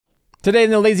Today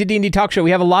in the Lazy D&D Talk Show, we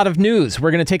have a lot of news.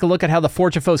 We're going to take a look at how the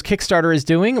Forge of Foes Kickstarter is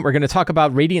doing. We're going to talk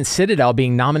about Radiant Citadel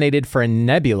being nominated for a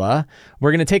Nebula.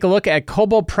 We're going to take a look at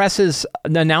Kobold Press's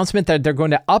announcement that they're going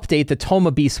to update the Tome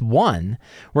of Beasts 1.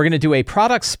 We're going to do a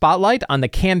product spotlight on the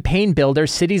campaign builder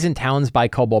Cities and Towns by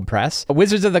Kobold Press.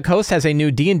 Wizards of the Coast has a new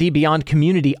D&D Beyond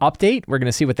community update. We're going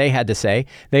to see what they had to say.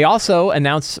 They also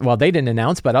announced, well, they didn't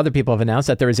announce, but other people have announced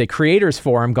that there is a creators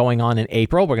forum going on in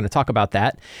April. We're going to talk about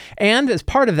that. And as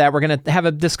part of that, we're going to have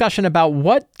a discussion about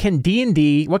what can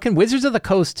Wizards of the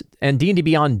Coast and D&D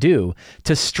Beyond do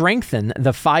to strengthen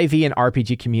the 5e and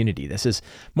RPG community. This is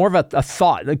more of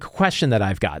a question that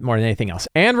I've got more than anything else.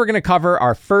 And we're going to cover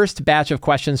our first batch of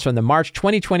questions from the March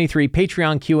 2023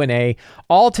 Patreon Q&A,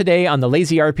 all today on the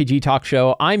Lazy RPG Talk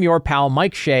Show. I'm your pal,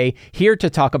 Mike Shea, here to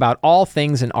talk about all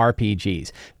things in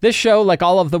RPGs. This show, like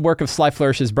all of the work of Sly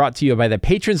Flourish, is brought to you by the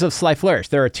patrons of Sly Flourish.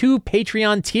 There are two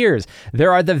Patreon tiers.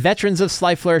 There are the veterans of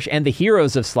Sly Flourish and the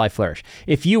heroes of Sly Flourish.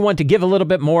 If you want to give a little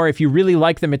bit more, if you really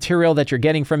like the material that you're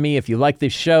getting from me, if you like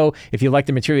this show, if you like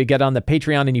the material you get on the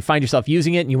Patreon and you find yourself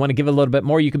using it and you want to give a little bit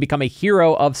more, you can become a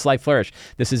hero of Sly Flourish.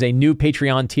 This is a new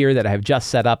Patreon tier that I have just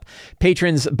set up.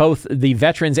 Patrons, both the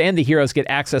veterans and the heroes, get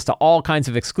access to all kinds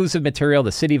of exclusive material,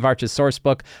 the City of Arches source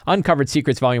book, Uncovered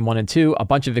Secrets Volume 1 and 2, a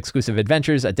bunch of exclusive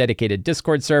adventures, a dedicated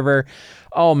Discord server.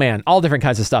 Oh man, all different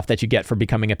kinds of stuff that you get for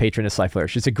becoming a patron of Sly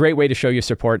Flourish. It's a great way to show your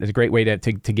support. It's a great way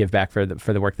to give back for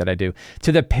the work that I do.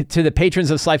 To the patrons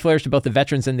of Sly Flourish, to both the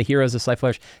veterans and the heroes of Sly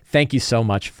Flourish, thank you so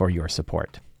much for your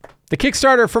support. The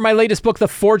Kickstarter for my latest book, The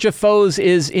Forge of Foes,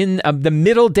 is in the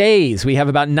middle days. We have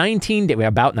about 19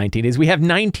 days. We have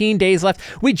 19 days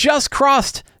left. We just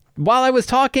crossed, while I was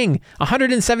talking,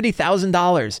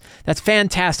 $170,000. That's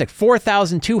fantastic.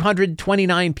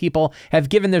 4,229 people have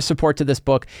given their support to this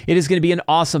book. It is going to be an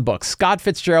awesome book. Scott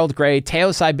Fitzgerald Gray,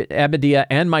 Teos Abadia,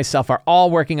 and myself are all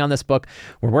working on this book.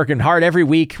 We're working hard every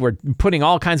week. We're putting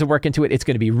all kinds of work into it. It's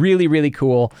going to be really, really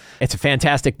cool. It's a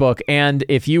fantastic book. And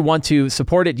if you want to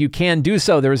support it, you can do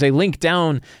so. There is a link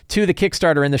down to the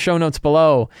Kickstarter in the show notes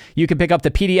below. You can pick up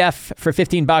the PDF for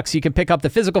 $15. You can pick up the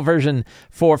physical version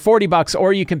for $40,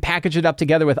 or you can package it up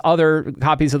together with other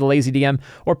copies of the Lazy DM,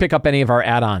 or pick up any of our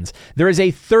add-ons. There is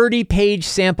a 30-page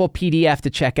sample PDF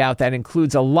to check out that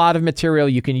includes a lot of material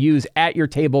you can use at your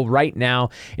table right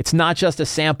now. It's not just a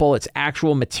sample, it's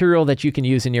actual material that you can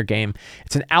use in your game.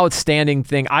 It's an outstanding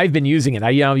thing. I've been using it.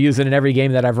 I use it in every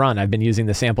game that I've run. I've been using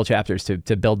the sample chapters to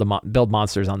build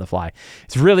monsters on the fly.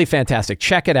 It's really fantastic.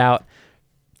 Check it out.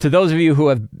 To those of you who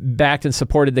have backed and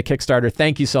supported the Kickstarter,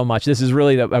 thank you so much. This is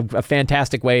really a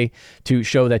fantastic way to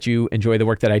show that you enjoy the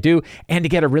work that I do and to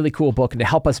get a really cool book and to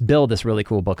help us build this really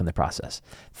cool book in the process.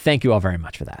 Thank you all very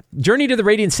much for that. Journey to the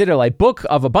Radiant Citadel, a book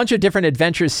of a bunch of different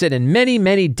adventures set in many,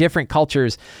 many different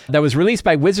cultures that was released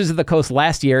by Wizards of the Coast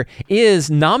last year, is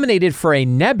nominated for a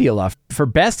Nebula for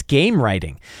Best Game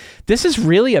Writing. This is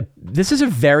a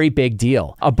very big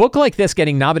deal. A book like this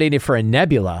getting nominated for a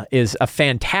Nebula is a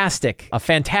fantastic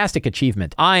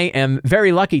achievement. I am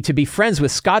very lucky to be friends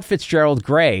with Scott Fitzgerald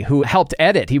Gray, who helped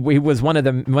edit. He was one of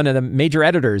the major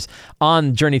editors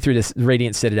on Journey Through this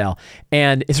Radiant Citadel,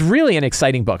 and it's really an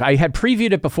exciting book. I had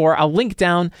previewed it before. I'll link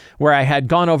down where I had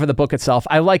gone over the book itself.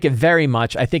 I like it very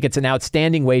much. I think it's an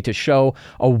outstanding way to show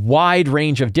a wide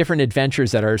range of different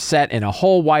adventures that are set in a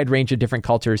whole wide range of different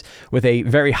cultures with a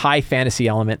very high fantasy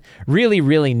element. Really,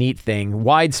 really neat thing.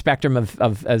 Wide spectrum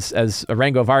of as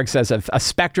Rango Varg says, of a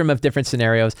spectrum of different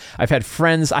scenarios. I've had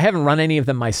friends, I haven't run any of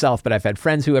them myself, but I've had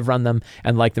friends who have run them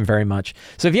and like them very much.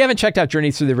 So if you haven't checked out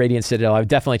Journey Through the Radiant Citadel, I would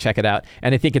definitely check it out.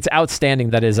 And I think it's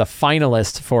outstanding that it is a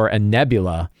finalist for a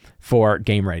Nebula for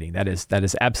game writing. That is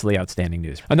absolutely outstanding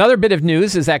news. Another bit of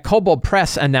news is that Kobold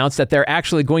Press announced that they're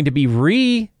actually going to be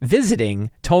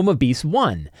revisiting Tome of Beasts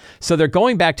 1. So they're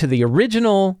going back to the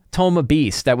original Tome of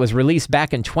Beasts that was released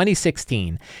back in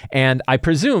 2016, and I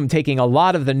presume taking a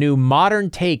lot of the new modern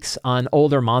takes on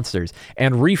older monsters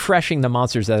and refreshing the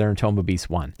monsters that are in Tome of Beasts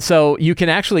 1. So you can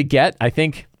actually get, I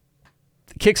think,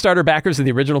 Kickstarter backers of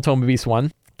the original Tome of Beasts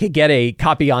 1 could get a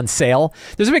copy on sale.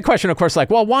 There's a big question, of course,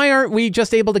 like, well, why aren't we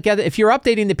just able to get it? If you're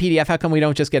updating the PDF, how come we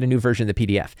don't just get a new version of the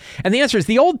PDF? And the answer is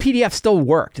the old PDF still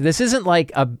worked. This isn't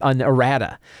like an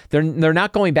errata. They're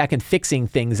not going back and fixing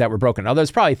things that were broken. Although there's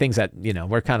probably things that,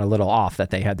 were kind of a little off that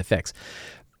they had to fix.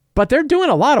 But they're doing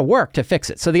a lot of work to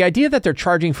fix it. So the idea that they're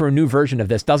charging for a new version of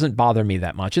this doesn't bother me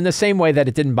that much. In the same way that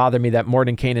it didn't bother me that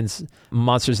Mordenkainen's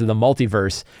Monsters of the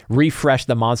Multiverse refreshed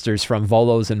the monsters from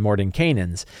Volos and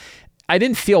Mordenkainen's. I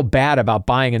didn't feel bad about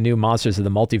buying a new Monsters of the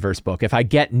Multiverse book if I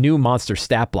get new monster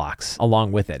stat blocks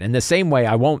along with it. In the same way,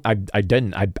 I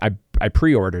I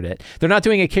pre-ordered it. They're not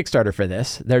doing a Kickstarter for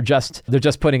this. They're just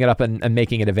putting it up and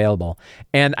making it available.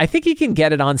 And I think you can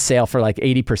get it on sale for like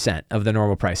 80% of the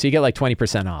normal price. So you get like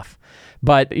 20% off.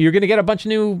 But you're going to get a bunch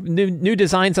of new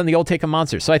designs on the old take on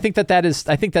monsters. So I think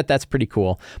that's pretty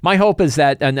cool. My hope is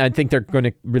that, and I think they're going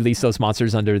to release those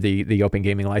monsters under the Open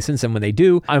Gaming license. And when they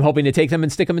do, I'm hoping to take them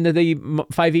and stick them into the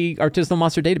 5e artisanal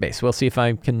monster database. We'll see if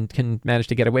I can manage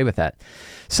to get away with that.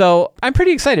 So I'm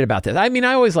pretty excited about this. I mean,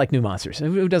 I always like new monsters.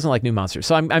 Who doesn't like new monsters?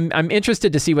 So I'm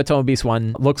interested to see what Tome Beast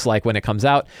 1 looks like when it comes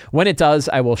out. When it does,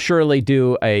 I will surely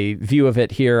do a view of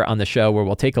it here on the show where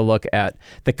we'll take a look at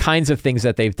the kinds of things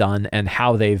that they've done and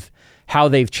how they've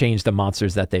changed the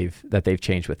monsters that they've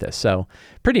changed with this. So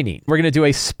pretty neat. We're going to do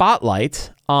a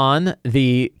spotlight on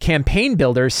the campaign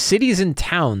builder Cities and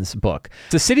Towns book.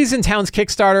 The Cities and Towns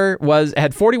Kickstarter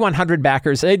had 4,100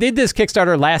 backers. They did this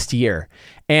Kickstarter last year,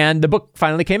 and the book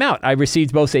finally came out. I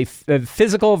received both a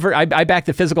physical I backed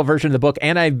the physical version of the book,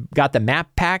 and I got the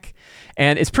map pack,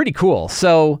 and it's pretty cool.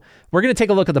 So we're going to take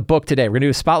a look at the book today. We're going to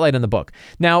do a spotlight on the book.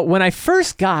 Now, when I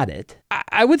first got it,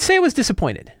 I would say I was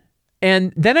disappointed.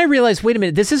 And then I realized, wait a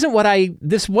minute,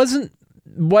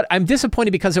 I'm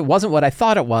disappointed because it wasn't what I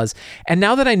thought it was. And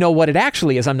now that I know what it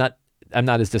actually is, I'm not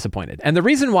as disappointed. And the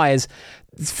reason why is,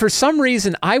 for some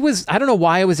reason, I don't know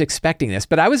why I was expecting this,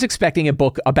 but I was expecting a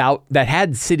book that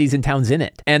had cities and towns in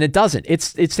it. And it doesn't.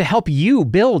 It's to help you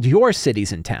build your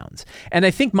cities and towns. And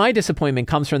I think my disappointment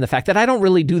comes from the fact that I don't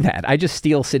really do that. I just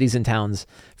steal cities and towns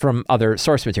from other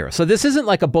source material. So this isn't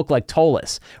like a book like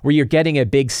Ptolus, where you're getting a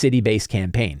big city-based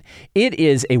campaign. It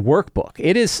is a workbook.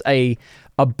 It is a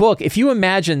book. If you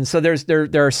imagine, so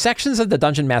there are sections of the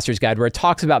Dungeon Master's Guide where it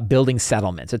talks about building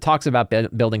settlements. It talks about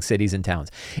building cities and towns.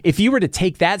 If you were to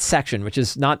take that section, which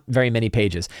is not very many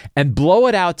pages, and blow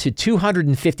it out to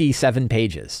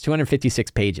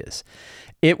 256 pages,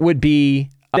 it would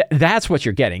be, that's what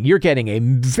you're getting. You're getting a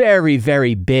very,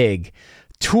 very big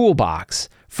toolbox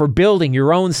for building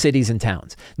your own cities and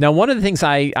towns. Now, one of the things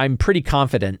I'm pretty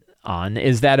confident on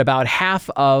is that about half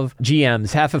of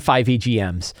 5e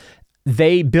GMs,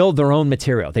 they build their own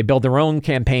material. They build their own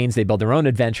campaigns. They build their own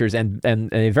adventures, and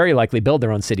they very likely build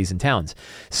their own cities and towns.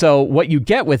 So what you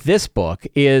get with this book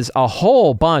is a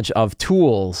whole bunch of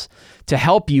tools to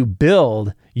help you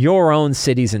build your own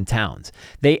cities and towns.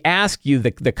 They ask you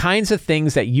the kinds of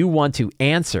things that you want to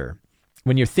answer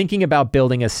when you're thinking about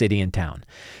building a city and town.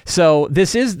 So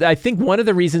this is, I think, one of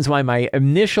the reasons why my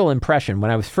initial impression when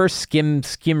I was first skim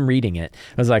reading it,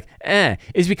 I was like,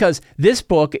 is because this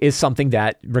book is something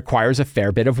that requires a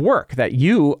fair bit of work, that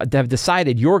you have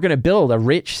decided you're going to build a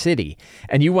rich city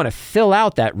and you want to fill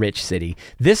out that rich city.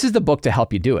 This is the book to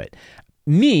help you do it.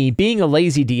 Me, being a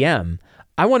lazy DM,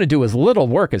 I want to do as little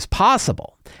work as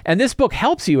possible. And this book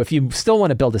helps you if you still want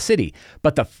to build a city.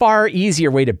 But the far easier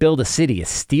way to build a city is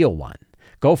steal one.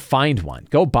 Go find one.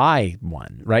 Go buy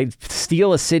one, right?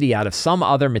 Steal a city out of some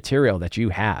other material that you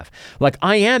have. Like,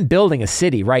 I am building a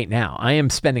city right now. I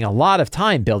am spending a lot of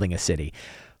time building a city.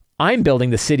 I'm building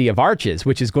the City of Arches,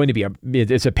 which is going to be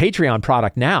it's a Patreon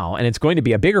product now, and it's going to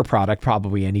be a bigger product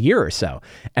probably in a year or so.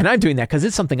 And I'm doing that because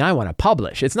it's something I want to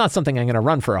publish. It's not something I'm going to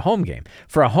run for a home game.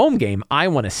 For a home game, I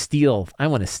want to steal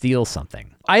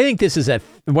something. I think this is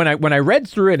when I read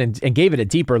through it and gave it a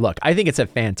deeper look, I think it's a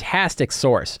fantastic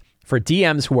source for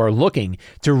DMs who are looking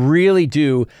to really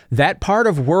do that part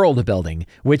of world building,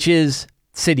 which is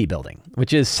city building,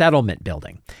 which is settlement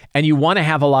building. And you want to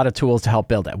have a lot of tools to help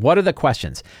build it. What are the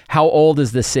questions? How old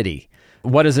is the city?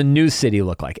 What does a new city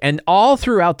look like? And all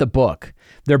throughout the book,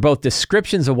 they're both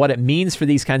descriptions of what it means for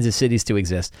these kinds of cities to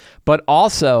exist, but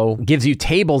also gives you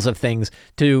tables of things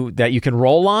that you can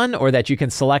roll on or that you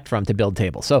can select from to build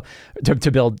tables. So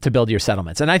to build your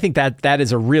settlements. And I think that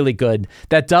is a really good,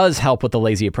 that does help with the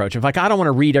lazy approach. If I don't want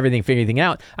to read everything, figure anything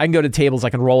out, I can go to tables, I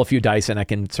can roll a few dice, and I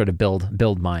can sort of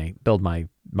build my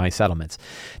settlements.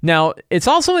 Now, it's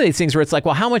also one of these things where it's like,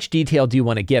 well, how much detail do you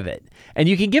want to give it? And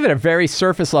you can give it a very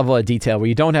surface level of detail where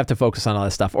you don't have to focus on all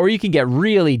this stuff, or you can get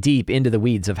really deep into the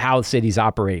weeds of how cities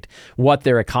operate, what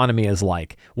their economy is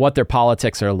like, what their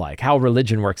politics are like, how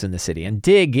religion works in the city, and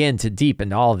dig deep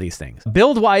into all of these things.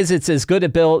 Build-wise, it's as good a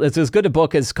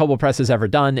book as Kobold Press has ever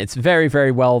done. It's very,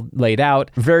 very well laid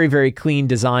out, very, very clean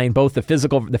design. Both the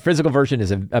physical version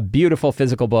is a beautiful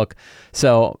physical book.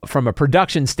 So from a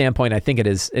production standpoint, I think it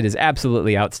is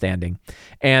absolutely outstanding.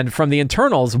 And from the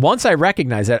internals, once I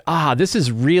recognize that, this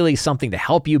is really something to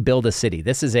help you build a city.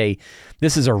 This is a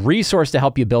resource to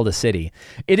help you build a city.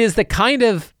 It is the kind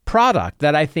of product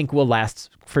that I think will last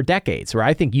for decades, where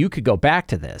I think you could go back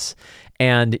to this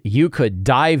and you could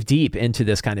dive deep into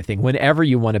this kind of thing whenever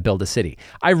you want to build a city.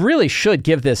 I really should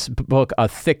give this book a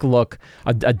thick look,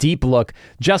 a deep look,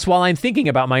 just while I'm thinking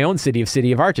about my own city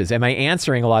of Arches. Am I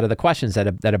answering a lot of the questions that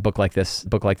a book like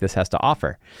this has to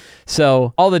offer?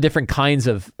 So all the different kinds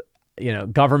of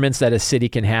governments that a city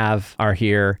can have are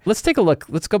here. Let's take a look.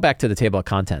 Let's go back to the table of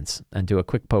contents and do a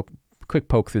quick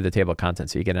poke through the table of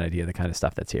contents so you get an idea of the kind of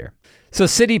stuff that's here. So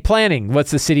city planning,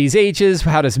 what's the city's ages?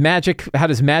 How does magic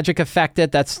affect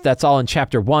it? That's all in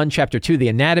chapter 1. Chapter 2, the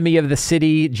anatomy of the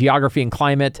city, geography and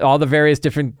climate, all the various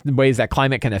different ways that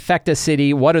climate can affect a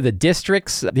city. What are the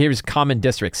districts? Here's common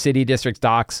districts: city districts,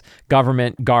 docks,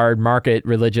 government, guard, market,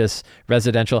 religious,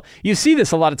 residential. You see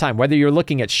this a lot of time, whether you're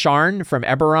looking at Sharn from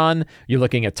Eberron, you're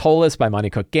looking at Ptolus by Monte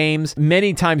Cook Games.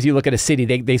 Many times you look at a city,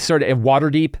 they sort of, in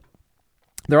Waterdeep,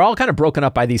 they're all kind of broken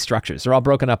up by these structures. They're all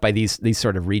broken up by these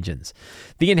sort of regions.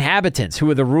 The inhabitants, who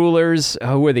are the rulers,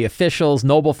 who are the officials,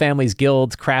 noble families,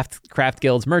 guilds, craft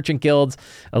guilds, merchant guilds,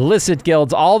 illicit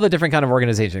guilds, all the different kind of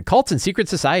organizations, cults and secret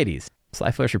societies.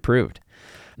 Sly Flourish approved.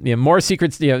 More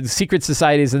secret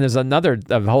societies, and there's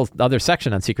a whole other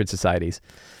section on secret societies.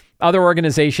 Other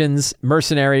organizations,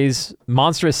 mercenaries,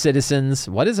 monstrous citizens.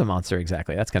 What is a monster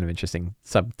exactly? That's kind of an interesting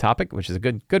subtopic, which is a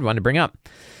good one to bring up.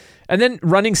 And then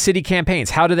running city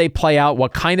campaigns. How do they play out?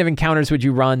 What kind of encounters would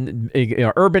you run?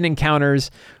 Urban encounters,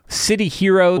 city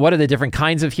hero. What are the different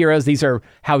kinds of heroes? These are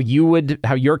how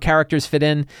your characters fit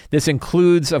in. This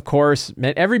includes, of course,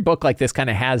 every book like this kind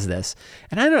of has this.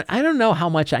 And I don't know how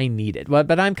much I need it,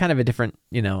 but I'm kind of a different,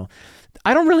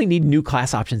 I don't really need new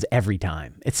class options every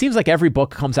time. It seems like every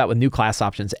book comes out with new class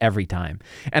options every time.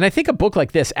 And I think a book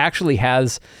like this actually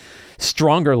has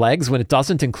stronger legs when it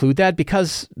doesn't include that,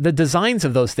 because the designs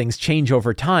of those things change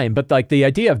over time, but like the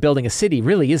idea of building a city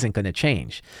really isn't going to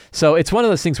change. So it's one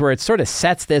of those things where it sort of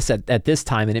sets this at this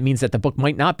time, and it means that the book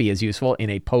might not be as useful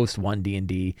in a post 1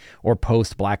 D&D or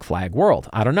post Black Flag world.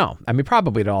 I don't know. I mean,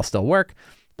 probably it'll all still work,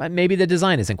 but maybe the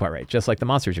design isn't quite right, just like the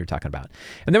monsters you're talking about.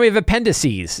 And then we have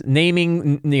appendices,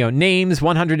 naming, names,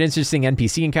 100 interesting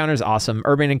NPC encounters, awesome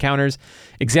urban encounters,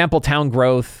 example town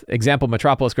growth, example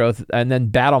metropolis growth, and then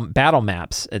battle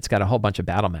maps. It's got a whole bunch of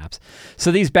battle maps.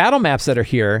 So these battle maps that are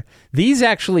here, these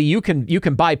actually you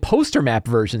can buy poster map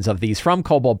versions of these from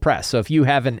Kobold Press. So if you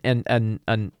have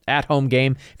an at-home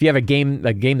game, if you have a game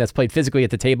that's played physically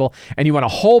at the table, and you want a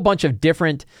whole bunch of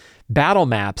different battle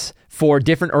maps for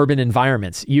different urban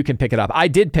environments, you can pick it up. I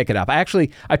did pick it up. I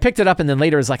picked it up, and then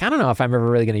later was like, I don't know if I'm ever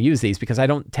really going to use these, because I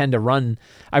don't tend to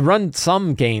I run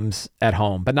some games at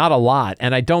home, but not a lot.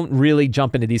 And I don't really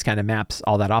jump into these kind of maps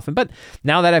all that often. But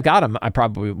now that I've got them, I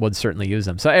probably would certainly use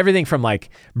them. So everything from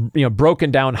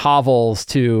broken down hovels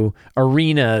to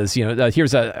arenas,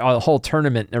 here's a whole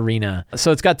tournament arena.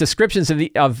 So it's got descriptions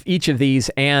of each of these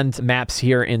and maps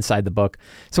here inside the book.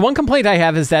 So one complaint I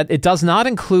have is that it does not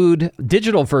include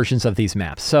digital versions of these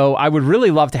maps. So I would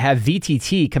really love to have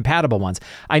VTT compatible ones.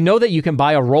 I know that you can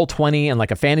buy a Roll20 and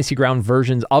like a Fantasy Ground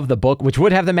versions of the book, which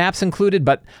would have the maps included,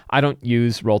 but I don't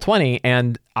use Roll20.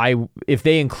 And if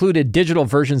they included digital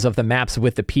versions of the maps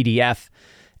with the PDF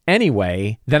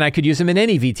anyway, then I could use them in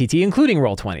any VTT, including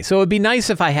Roll20. So it would be nice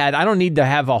if I don't need to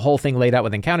have a whole thing laid out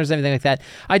with encounters and anything like that.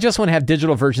 I just want to have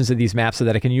digital versions of these maps so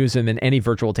that I can use them in any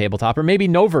virtual tabletop, or maybe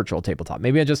no virtual tabletop.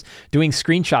 Maybe I'm just doing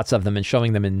screenshots of them and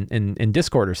showing them in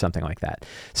Discord or something like that.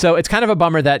 So it's kind of a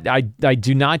bummer that I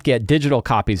do not get digital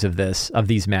copies of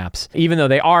these maps, even though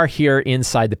they are here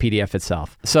inside the PDF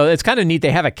itself. So it's kind of neat.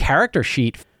 They have a character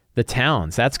sheet, the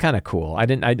towns. That's kind of cool.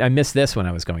 I missed this when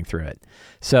I was going through it.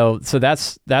 So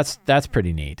that's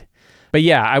pretty neat. But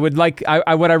yeah, I would like,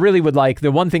 what I really would like,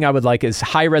 the one thing I would like is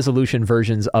high resolution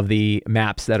versions of the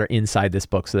maps that are inside this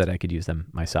book so that I could use them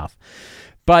myself.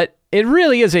 But it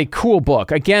really is a cool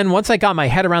book. Again, once I got my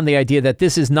head around the idea that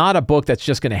this is not a book that's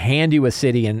just going to hand you a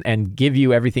city and give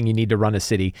you everything you need to run a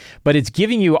city, but it's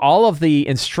giving you all of the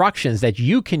instructions that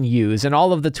you can use and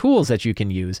all of the tools that you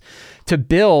can use to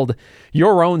build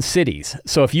your own cities.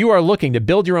 So if you are looking to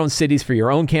build your own cities for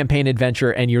your own campaign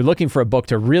adventure, and you're looking for a book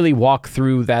to really walk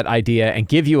through that idea and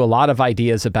give you a lot of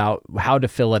ideas about how to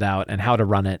fill it out and how to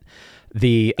run it,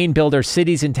 the Main Builder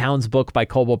Cities and Towns book by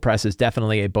Kobold Press is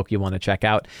definitely a book you want to check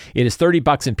out. It is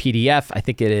 $30 in PDF. I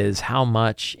think it is how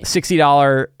much?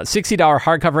 $60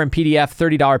 hardcover in PDF,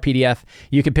 $30 PDF.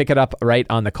 You can pick it up right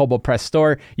on the Kobold Press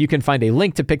store. You can find a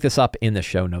link to pick this up in the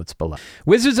show notes below.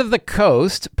 Wizards of the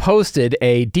Coast posted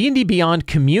a D&D Beyond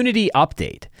community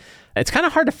update. It's kind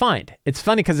of hard to find. It's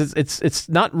funny because it's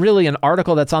not really an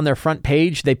article that's on their front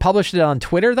page. They published it on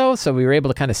Twitter though, so we were able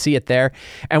to kind of see it there.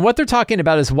 And what they're talking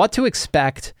about is what to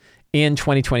expect in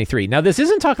 2023. Now, this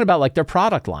isn't talking about like their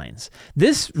product lines.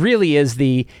 This really is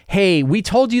the, hey, we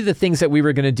told you the things that we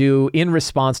were going to do in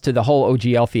response to the whole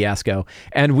OGL fiasco,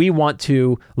 and we want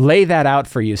to lay that out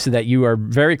for you so that you are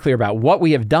very clear about what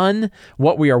we have done,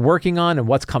 what we are working on, and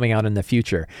what's coming out in the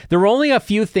future. There were only a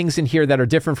few things in here that are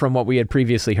different from what we had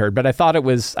previously heard, but I thought it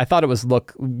was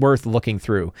worth looking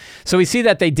through. So we see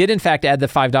that they did in fact add the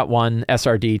 5.1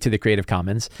 SRD to the Creative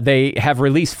Commons. They have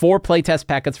released 4 playtest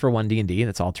packets for 1D&D.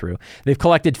 That's all true. They've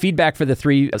collected feedback for the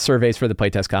 3 surveys for the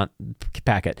playtest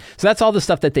packet. So that's all the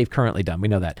stuff that they've currently done. We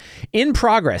know that. In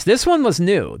progress, this one was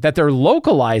new, that they're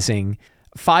localizing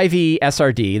 5e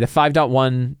SRD, the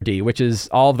 5.1D, which is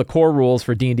all of the core rules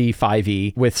for D&D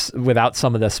 5e without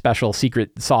some of the special secret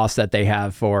sauce that they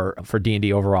have for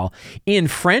D&D overall, in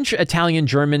French, Italian,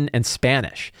 German, and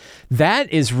Spanish.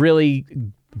 That is really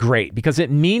great because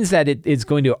it means that it is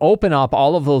going to open up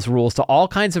all of those rules to all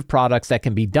kinds of products that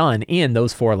can be done in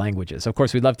those 4 languages. Of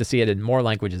course, we'd love to see it in more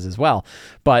languages as well,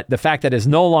 but the fact that it's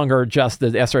no longer just the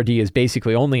SRD is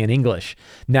basically only in English.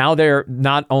 Now they're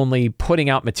not only putting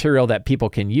out material that people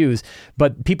can use,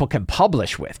 but people can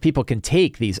publish with. People can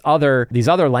take these other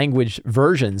language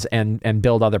versions and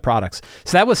build other products.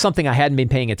 So that was something I hadn't been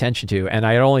paying attention to, and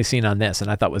I had only seen on this, and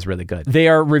I thought was really good. They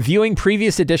are reviewing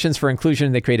previous editions for inclusion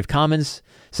in the Creative Commons.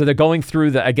 So they're going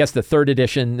through the 3rd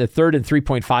edition, the 3rd and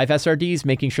 3.5 SRDs,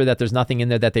 making sure that there's nothing in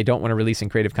there that they don't want to release in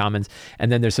Creative Commons.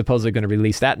 And then they're supposedly going to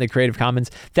release that in the Creative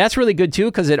Commons. That's really good too,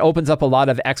 because it opens up a lot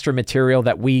of extra material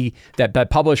that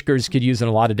publishers could use in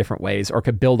a lot of different ways or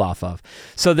could build off of.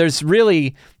 So there's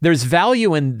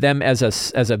value in them as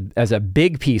a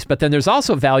big piece, but then there's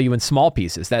also value in small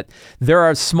pieces, that there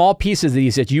are small pieces of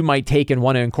these that you might take and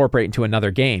want to incorporate into another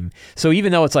game. So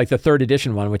even though it's like the 3rd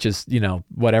edition one, which is,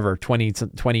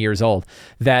 20 years old,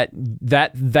 that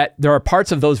there are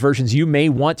parts of those versions you may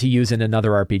want to use in another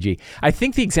RPG. I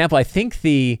think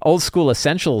the Old School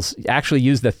Essentials actually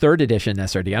used the 3rd edition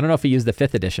SRD. I don't know if he used the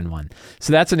 5th edition one.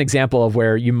 So that's an example of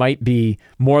where you might be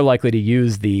more likely to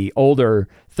use the older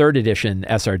 3rd edition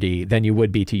SRD than you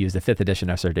would be to use the 5th edition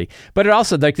SRD. But it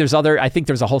also, I think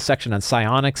there's a whole section on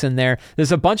psionics in there.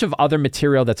 There's a bunch of other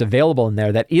material that's available in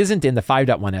there that isn't in the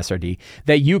 5.1 SRD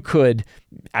that you could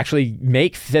actually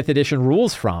make 5th edition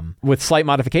rules from with slight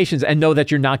modifications and know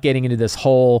that you're not getting into this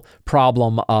whole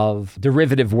problem of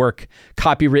derivative work,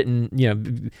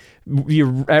 copywritten,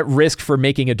 you're at risk for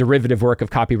making a derivative work of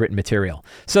copywritten material.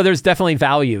 So there's definitely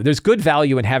value. There's good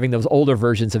value in having those older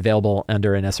versions available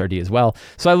under an SRD as well.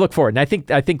 So I look forward. And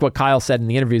I think what Kyle said in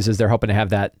the interviews is they're hoping to have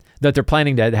that they're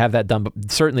planning to have that done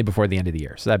certainly before the end of the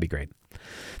year. So that'd be great.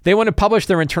 They want to publish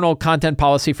their internal content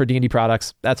policy for D&D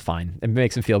products. That's fine. It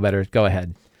makes them feel better. Go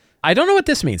ahead. I don't know what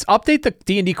this means. Update the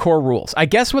D&D core rules. I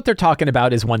guess what they're talking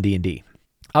about is 1D&D.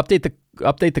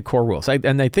 Update the core rules.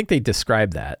 And I think they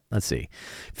describe that. Let's see.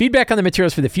 Feedback on the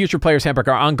materials for the future Player's Handbook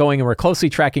are ongoing, and we're closely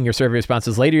tracking your survey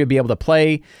responses. Later, you'll be able to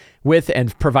play with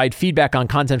and provide feedback on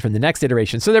content from the next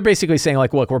iteration. So they're basically saying,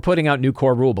 like, look, we're putting out new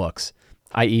core rule books,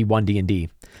 i.e. 1D&D.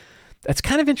 That's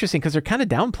kind of interesting because they're kind of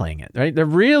downplaying it, right? They're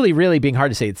really, really being hard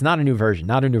to say. It's not a new version,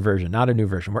 not a new version, not a new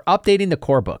version. We're updating the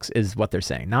core books is what they're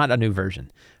saying, not a new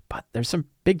version. But there's some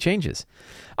big changes.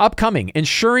 Upcoming,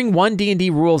 ensuring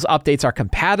 1D&D rules updates are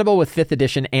compatible with 5th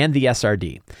edition and the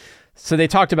SRD. So they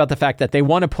talked about the fact that they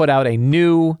want to put out a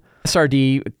new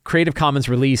SRD, Creative Commons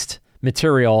released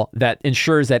material that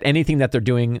ensures that anything that they're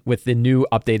doing with the new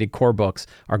updated core books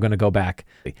are going to go back.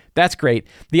 That's great.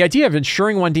 The idea of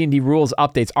ensuring 1D&D rules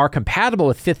updates are compatible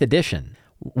with 5th edition.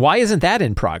 Why isn't that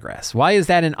in progress? Why is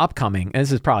that in upcoming? And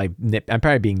this is I'm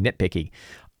probably being nitpicky.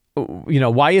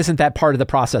 Why isn't that part of the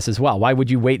process as well? Why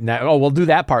would you wait? We'll do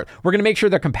that part. We're going to make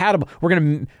sure they're compatible. We're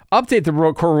going to update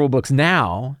the core rule books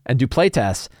now and do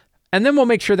playtests, and then we'll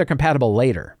make sure they're compatible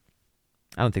later.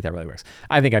 I don't think that really works.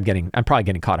 I'm probably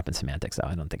getting caught up in semantics, though.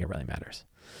 I don't think it really matters.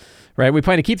 Right? We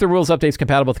plan to keep the rules updates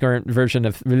compatible with the current version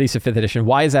of release of 5th edition.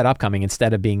 Why is that upcoming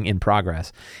instead of being in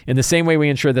progress? In the same way we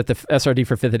ensure that the SRD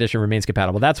for 5th edition remains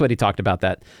compatible. That's what he talked about,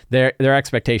 that their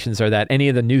expectations are that any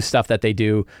of the new stuff that they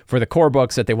do for the core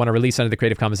books that they want to release under the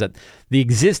Creative Commons, that the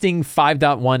existing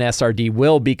 5.1 SRD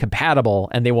will be compatible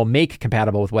and they will make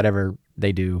compatible with whatever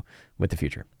they do with the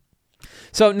future.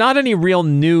 So not any real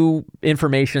new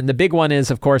information. The big one is,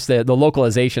 of course, the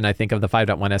localization, I think, of the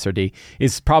 5.1 SRD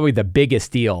is probably the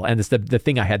biggest deal. And it's the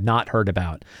thing I had not heard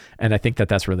about. And I think that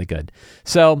that's really good.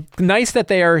 So nice that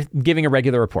they are giving a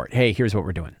regular report. Hey, here's what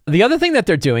we're doing. The other thing that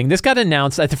they're doing, this got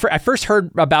announced. I first heard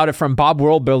about it from Bob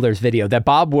Worldbuilder's video, that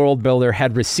Bob Worldbuilder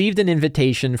had received an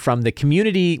invitation from the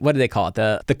community, what do they call it?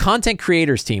 The content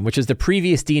creators team, which is the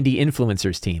previous D&D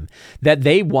influencers team, that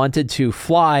they wanted to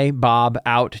fly Bob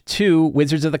out to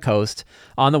Wizards of the Coast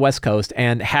on the West Coast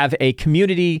and have a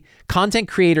community content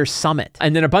creator summit.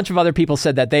 And then a bunch of other people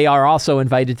said that they are also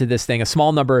invited to this thing, a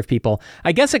small number of people.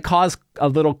 I guess it caused a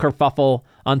little kerfuffle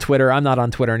on Twitter. I'm not on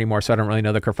Twitter anymore, so I don't really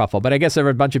know the kerfuffle. But I guess there were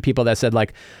a bunch of people that said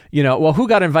like, well, who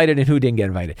got invited and who didn't get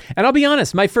invited? And I'll be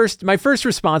honest, my first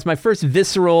response, my first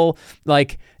visceral,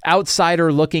 like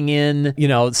outsider looking in,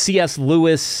 C.S.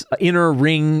 Lewis inner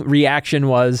ring reaction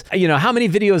was, how many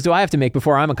videos do I have to make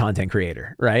before I'm a content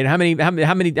creator, right? How many,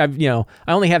 I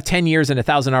only have 10 years and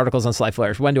 1,000 articles on Sly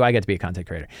Flourish. When do I get to be a content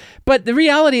creator? But the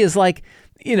reality is like,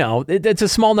 it's a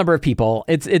small number of people.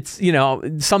 It's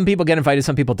some people get invited,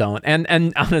 some people don't.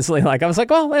 And honestly, like I was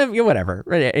like, well, whatever.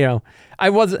 I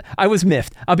was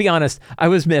miffed. I'll be honest. I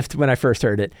was miffed when I first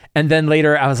heard it. And then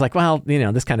later I was like, well,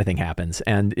 this kind of thing happens.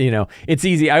 And, it's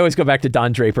easy. I always go back to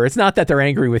Don Draper. It's not that they're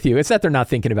angry with you. It's that they're not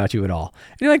thinking about you at all.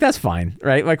 And you're like, that's fine,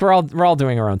 right? Like we're all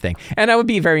doing our own thing. And I would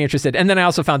be very interested. And then I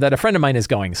also found that a friend of mine is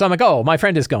going. So I'm like, oh, my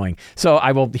friend is going. So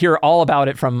I will hear all about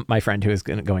it from my friend who is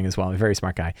going as well. A very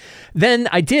smart guy. Then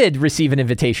I did receive an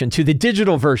invitation to the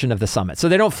digital version of the summit. So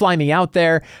they don't fly me out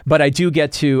there, but I do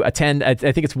get to attend. I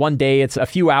think it's one day. It's a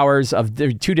few hours of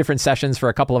two different sessions for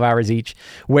a couple of hours each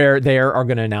where they are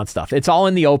going to announce stuff. It's all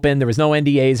in the open. There was no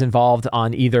NDAs involved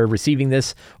on either receiving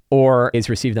this or is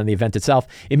received on the event itself.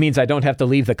 It means I don't have to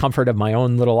leave the comfort of my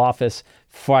own little office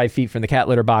 5 feet from the cat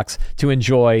litter box to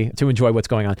enjoy what's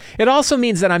going on. It also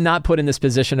means that I'm not put in this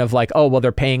position of like, oh, well,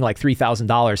 they're paying like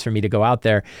 $3,000 for me to go out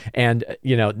there. And,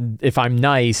 if I'm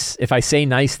nice, if I say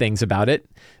nice things about it,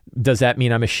 does that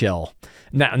mean I'm a shill?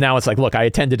 Now it's like, look, I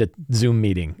attended a Zoom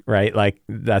meeting, right? Like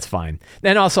that's fine.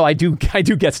 And also I do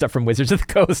get stuff from Wizards of the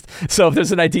Coast. So if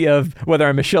there's an idea of whether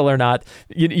I'm a shill or not,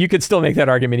 you could still make that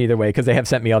argument either way because they have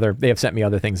sent me other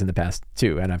things in the past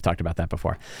too, and I've talked about that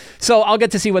before. So I'll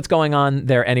get to see what's going on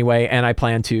there anyway, and I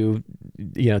plan to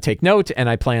take note, and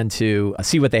I plan to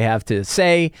see what they have to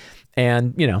say.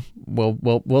 And,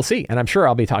 we'll see. And I'm sure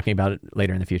I'll be talking about it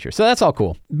later in the future. So that's all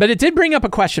cool. But it did bring up a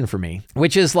question for me,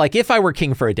 which is like, if I were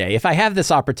king for a day, if I have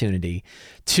this opportunity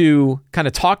to kind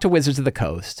of talk to Wizards of the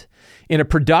Coast in a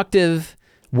productive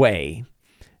way,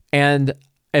 and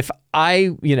if I,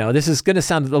 this is going to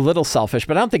sound a little selfish,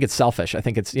 but I don't think it's selfish. I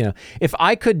think it's, if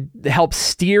I could help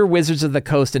steer Wizards of the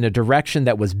Coast in a direction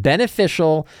that was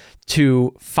beneficial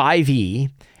to 5e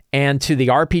and to the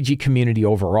RPG community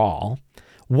overall,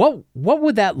 what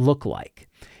would that look like?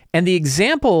 And the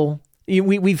example,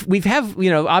 we've have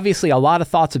obviously a lot of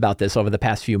thoughts about this over the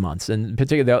past few months, and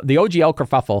particularly the OGL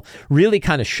kerfuffle really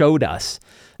kind of showed us,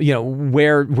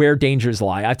 where dangers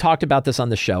lie. I've talked about this on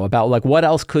the show about like what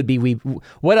else could we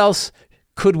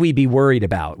be worried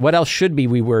about? What else should we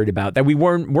be worried about that we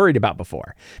weren't worried about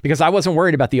before? Because I wasn't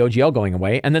worried about the OGL going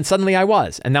away, and then suddenly I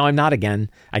was, and now I'm not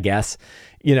again, I guess.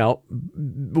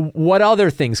 What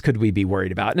other things could we be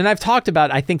worried about? And I've talked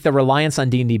about, I think the reliance on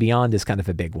D&D Beyond is kind of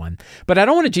a big one, but I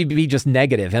don't want to be just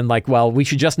negative and like, well, we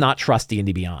should just not trust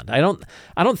D&D Beyond. I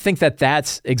don't think that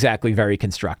that's exactly very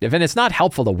constructive, and it's not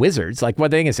helpful to Wizards. Like what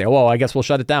they can say, oh, I guess we'll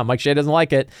shut it down. Mike Shea doesn't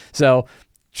like it, so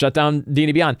shut down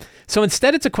D&D Beyond. So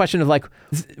instead, it's a question of like,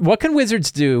 what can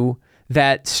Wizards do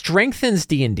that strengthens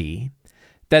D&D,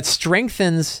 that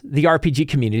strengthens the RPG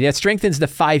community, that strengthens the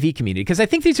 5e community? Because I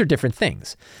think these are different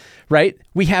things, right?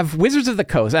 We have Wizards of the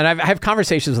Coast, and I have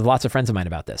conversations with lots of friends of mine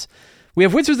about this. We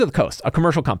have Wizards of the Coast, a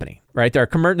commercial company, right?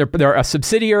 They're a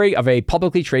subsidiary of a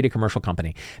publicly traded commercial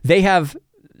company. They have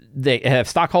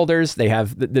stockholders. They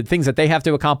have the things that they have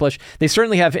to accomplish. They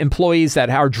certainly have employees that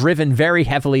are driven very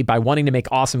heavily by wanting to make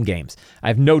awesome games. I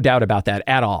have no doubt about that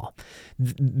at all.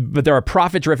 But they're a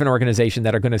profit-driven organization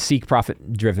that are going to seek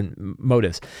profit-driven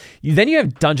motives. Then you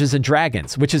have Dungeons &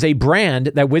 Dragons, which is a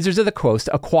brand that Wizards of the Coast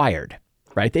acquired,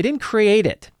 right? They didn't create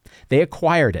it. They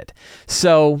acquired it.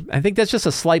 So I think that's just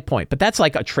a slight point, but that's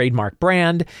like a trademark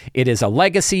brand. It is a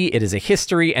legacy. It is a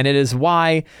history. And it is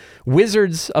why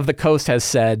Wizards of the Coast has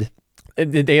said,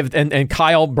 they have, and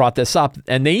Kyle brought this up,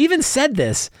 and they even said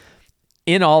this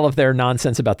in all of their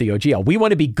nonsense about the OGL. We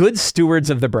want to be good stewards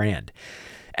of the brand.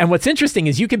 And what's interesting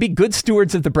is you can be good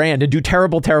stewards of the brand and do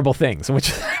terrible, terrible things,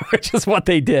 which is what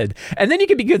they did. And then you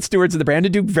can be good stewards of the brand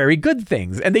and do very good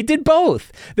things. And they did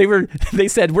both. They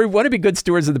said, we want to be good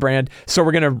stewards of the brand, so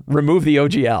we're going to remove the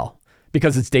OGL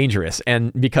because it's dangerous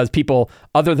and because people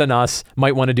other than us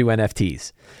might want to do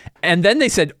NFTs. And then they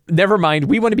said, never mind,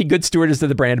 we want to be good stewards of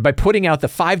the brand by putting out the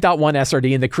 5.1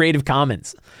 SRD and the Creative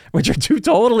Commons, which are two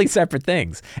totally separate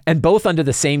things, and both under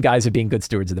the same guise of being good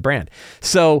stewards of the brand.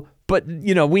 So, but,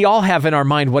 we all have in our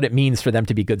mind what it means for them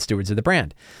to be good stewards of the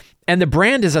brand. And the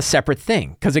brand is a separate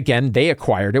thing because, again, they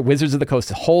acquired it. Wizards of the Coast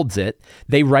holds it.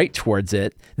 They write towards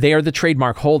it. They are the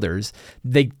trademark holders.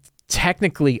 They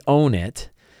technically own it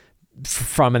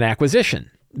from an acquisition,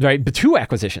 right? But 2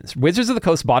 acquisitions. Wizards of the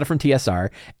Coast bought it from TSR,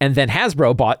 and then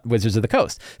Hasbro bought Wizards of the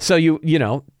Coast. So you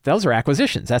know, those are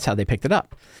acquisitions. That's how they picked it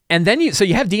up. And then you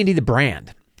have D&D the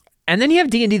brand, and then you have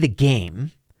D&D the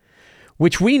game,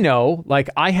 which we know, like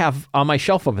I have on my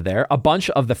shelf over there, a bunch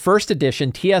of the first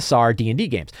edition TSR D&D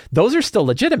games. Those are still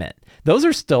legitimate. Those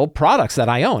are still products that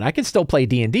I own. I can still play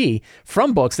D&D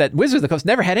from books that Wizards of the Coast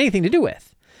never had anything to do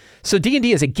with. So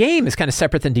D&D as a game is kind of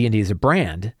separate than D&D as a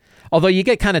brand. Although you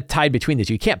get kind of tied between the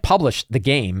two. You can't publish the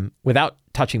game without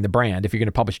touching the brand if you're going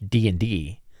to publish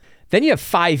D&D. Then you have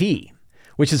 5e,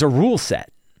 which is a rule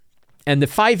set. And the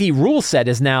 5e rule set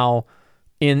is now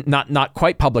in not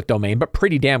quite public domain, but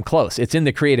pretty damn close. It's in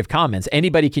the Creative Commons.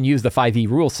 Anybody can use the 5e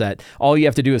rule set. All you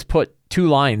have to do is put 2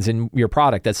 lines in your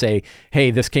product that say, hey,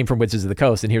 this came from Wizards of the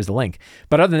Coast, and here's the link.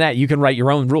 But other than that, you can write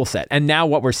your own rule set. And now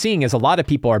what we're seeing is a lot of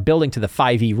people are building to the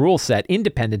 5e rule set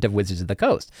independent of Wizards of the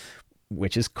Coast,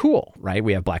 which is cool, right?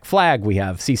 We have Black Flag, we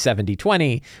have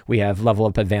C7020, we have Level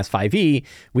Up Advanced 5e,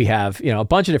 we have, a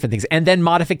bunch of different things. And then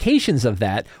modifications of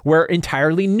that where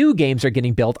entirely new games are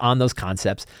getting built on those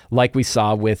concepts, like we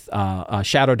saw with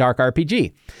Shadow Dark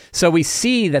RPG. So we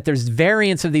see that there's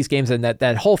variants of these games, and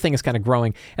that whole thing is kind of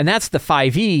growing. And that's the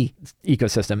 5e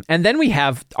ecosystem. And then we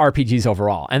have RPGs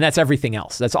overall, and that's everything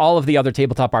else. That's all of the other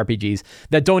tabletop RPGs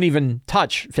that don't even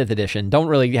touch 5th edition, don't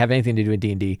really have anything to do with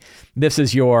D&D. This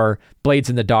is your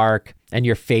Blades in the Dark and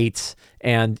your Fates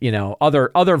and,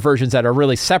 other versions that are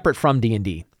really separate from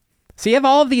D&D. So you have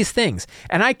all of these things,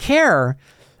 and I care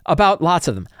about lots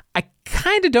of them. I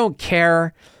kind of don't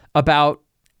care about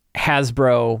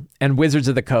Hasbro and Wizards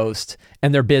of the Coast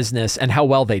and their business and how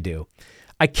well they do.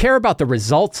 I care about the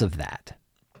results of that.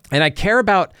 And I care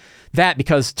about that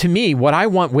because, to me, what I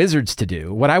want Wizards to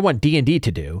do, what I want D&D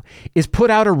to do, is put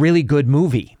out a really good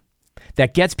movie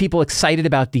that gets people excited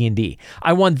about D&D.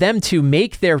 I want them to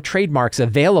make their trademarks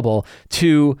available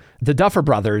to the Duffer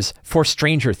Brothers for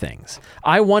Stranger Things.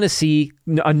 I want to see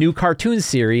a new cartoon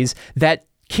series that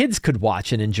kids could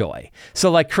watch and enjoy.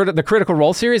 So like the Critical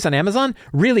Role series on Amazon,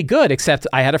 really good, except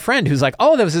I had a friend who's like,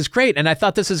 oh, this is great. And I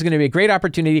thought this was going to be a great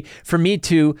opportunity for me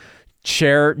to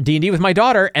share D&D with my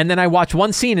daughter. And then I watched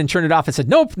one scene and turned it off and said,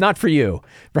 nope, not for you,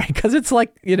 right? Because it's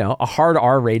like, a hard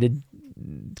R-rated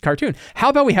cartoon. How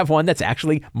about we have one that's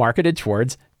actually marketed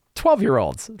towards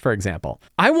 12-year-olds, for example?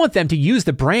 I want them to use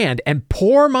the brand and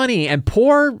pour money and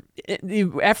pour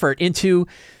effort into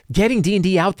getting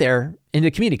D&D out there in the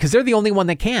community, because they're the only one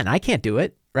that can. I can't do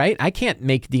it, right? I can't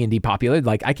make D&D popular.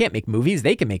 Like, I can't make movies.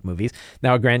 They can make movies.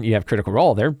 Now, granted, you have Critical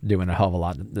Role. They're doing a hell of a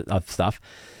lot of stuff.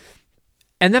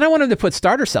 And then I want them to put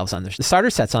starter sets on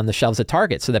the shelves at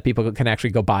Target so that people can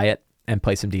actually go buy it and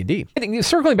play some D&D. I think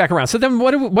circling back around. So then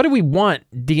what do we want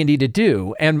D&D to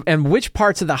do? And which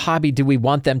parts of the hobby do we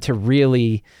want them to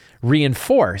really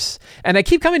reinforce? And I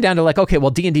keep coming down to like, okay,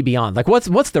 well, D&D Beyond, like what's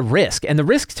the risk? And the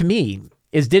risk to me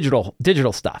is digital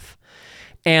stuff.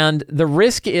 And the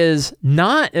risk is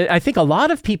not, I think a lot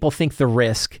of people think the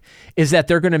risk is that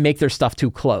they're going to make their stuff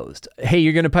too closed. Hey,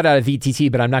 you're going to put out a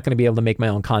VTT, but I'm not going to be able to make my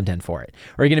own content for it.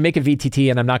 Or you're going to make a VTT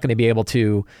and I'm not going to be able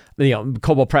to,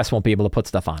 Kobold Press won't be able to put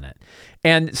stuff on it.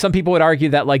 And some people would argue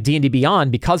that like D&D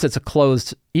Beyond, because it's a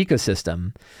closed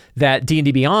ecosystem, that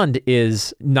D&D Beyond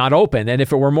is not open. And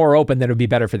if it were more open, then it would be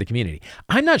better for the community.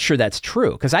 I'm not sure that's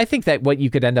true, because I think that what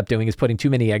you could end up doing is putting too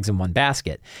many eggs in one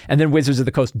basket. And then Wizards of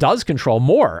the Coast does control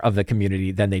more of the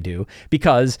community than they do,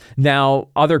 because now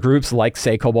other groups like,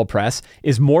 say, Kobold Press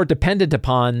is more dependent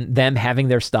upon them having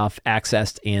their stuff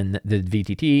accessed in the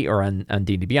VTT or on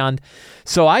D&D Beyond.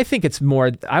 So I think it's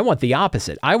more, I want the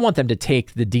opposite. I want them to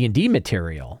take the D&D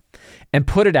material and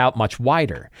put it out much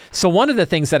wider. So one of the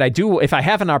things that I do, if I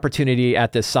have an opportunity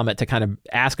at this summit to kind of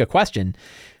ask a question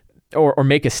or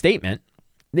make a statement,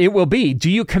 it will be,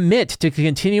 do you commit to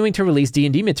continuing to release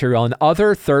D&D material on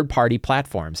other third-party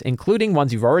platforms, including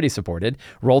ones you've already supported,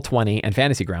 Roll20 and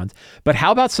Fantasy Grounds, but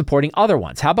how about supporting other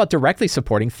ones? How about directly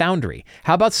supporting Foundry?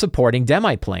 How about supporting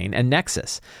Demiplane and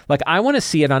Nexus? Like, I want to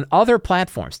see it on other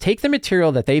platforms. Take the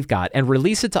material that they've got and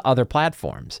release it to other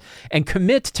platforms, and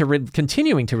commit to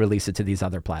continuing to release it to these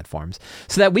other platforms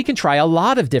so that we can try a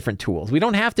lot of different tools. We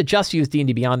don't have to just use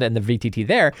D&D Beyond and the VTT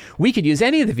there. We could use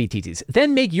any of the VTTs.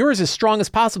 Then make yours as strong as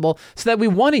possible so that we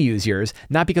want to use yours,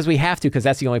 not because we have to, because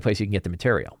that's the only place you can get the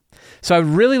material. So I would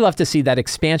really love to see that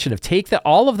expansion of take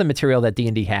all of the material that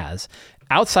D&D has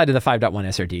outside of the 5.1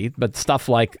 SRD, but stuff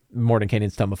like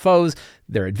Mordenkainen's Tome of Foes,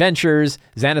 their adventures,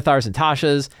 Xanathar's and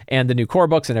Tasha's, and the new core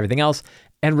books and everything else,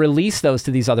 and release those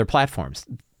to these other platforms.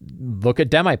 Look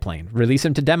at Demiplane, release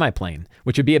them to Demiplane,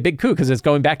 which would be a big coup because it's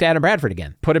going back to Adam Bradford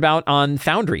again. Put them out on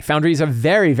Foundry. Foundry is a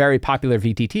very, very popular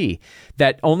VTT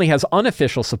that only has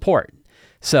unofficial support.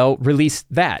 So release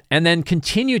that, and then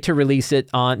continue to release it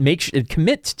on,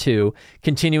 commit to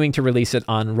continuing to release it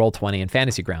on Roll20 and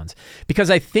Fantasy Grounds.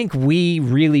 Because I think we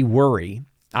really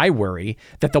I worry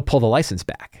that they'll pull the license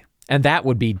back. And that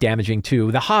would be damaging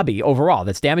to the hobby overall.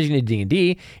 That's damaging to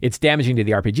D&D. It's damaging to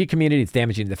the RPG community. It's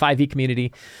damaging to the 5e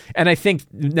community. And I think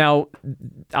now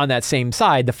on that same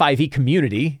side, the 5e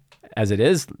community, as it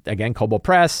is, again, Kobold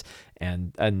Press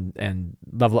and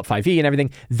Level Up 5e and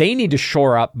everything, they need to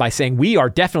shore up by saying we are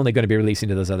definitely going to be releasing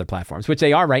to those other platforms, which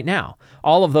they are right now.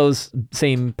 All of those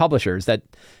same publishers that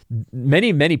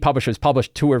many publishers publish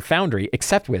to Foundry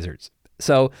except Wizards.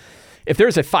 So if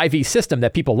there's a 5e system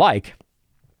that people like,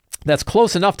 that's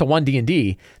close enough to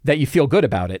 1D&D that you feel good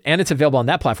about it, and it's available on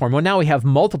that platform, well, now we have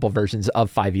multiple versions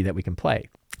of 5e that we can play,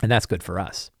 and that's good for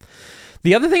us.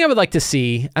 The other thing I would like to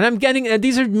see, and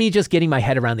these are me just getting my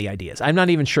head around the ideas. I'm not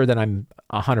even sure that I'm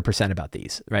 100% about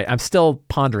these, right? I'm still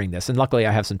pondering this, and luckily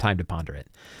I have some time to ponder it.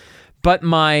 But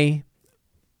my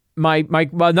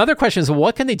another question is, well,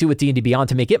 what can they do with D&D Beyond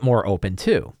to make it more open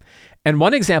too? And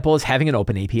one example is having an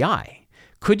open API.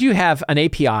 Could you have an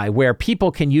API where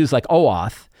people can use like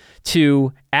OAuth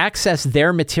to access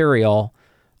their material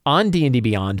on D&D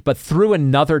Beyond, but through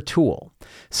another tool?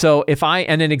 So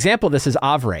and an example of this is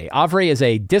Avray. Avray is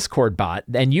a Discord bot,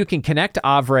 and you can connect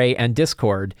Avray and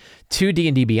Discord to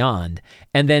D&D Beyond.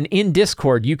 And then in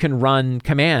Discord, you can run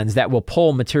commands that will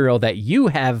pull material that you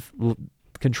have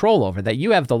control over, that you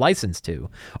have the license to,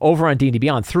 over on D&D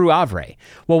Beyond through Avray.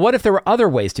 Well, what if there were other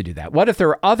ways to do that? What if there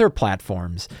were other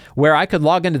platforms where I could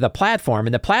log into the platform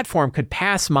and the platform could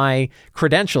pass my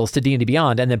credentials to D&D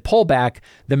Beyond and then pull back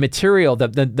the material,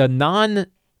 the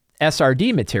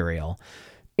non-SRD material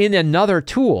in another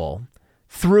tool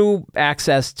through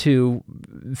access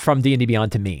from D&D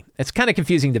Beyond to me? It's kind of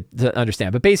confusing to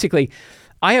understand, but basically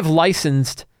I have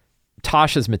licensed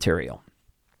Tasha's material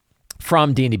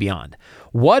from D&D Beyond.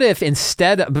 What if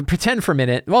pretend for a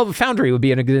minute, well, Foundry would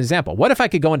be a good example. What if I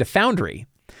could go into Foundry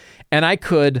and I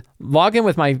could log in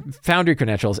with my Foundry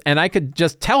credentials and I could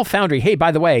just tell Foundry, hey,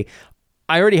 by the way,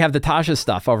 I already have the Tasha's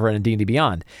stuff over in D&D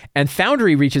Beyond. And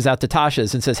Foundry reaches out to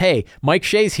Tasha's and says, hey, Mike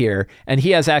Shea's here and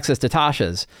he has access to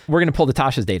Tasha's. We're going to pull the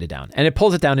Tasha's data down. And it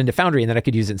pulls it down into Foundry and then I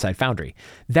could use it inside Foundry.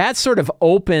 That sort of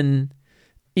open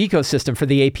ecosystem for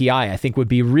the API, I think, would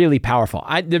be really powerful.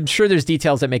 I'm sure there's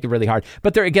details that make it really hard,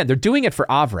 but they're doing it for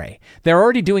Avray. They're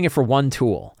already doing it for one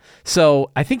tool.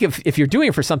 So I think if you're doing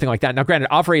it for something like that, now granted,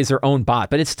 Avray is their own bot,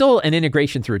 but it's still an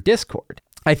integration through Discord.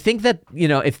 I think that,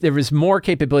 if there was more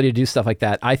capability to do stuff like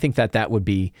that, I think that would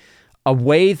be a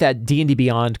way that D&D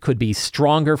Beyond could be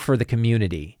stronger for the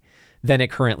community than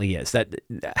it currently is. That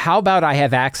how about I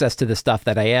have access to the stuff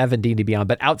that I have in D&D Beyond,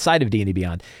 but outside of D&D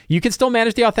Beyond, you can still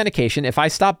manage the authentication. If I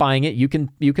stop buying it, you can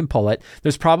pull it.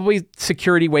 There's probably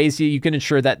security ways you can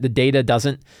ensure that the data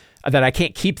that I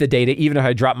can't keep the data even if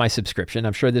I drop my subscription.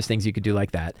 I'm sure there's things you could do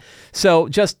like that. So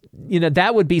just,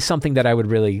 that would be something that I would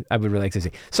really like to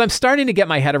see. So I'm starting to get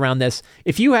my head around this.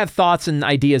 If you have thoughts and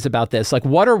ideas about this, like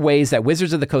what are ways that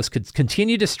Wizards of the Coast could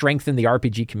continue to strengthen the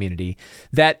RPG community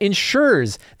that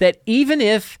ensures that even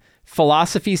if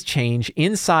philosophies change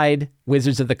inside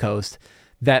Wizards of the Coast,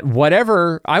 that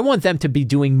I want them to be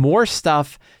doing more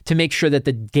stuff to make sure that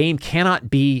the game cannot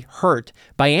be hurt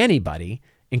by anybody,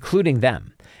 including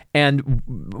them. And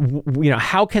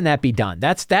how can that be done?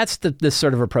 That's the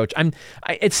sort of approach.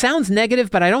 It sounds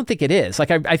negative, but I don't think it is. Like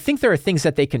I think there are things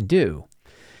that they can do,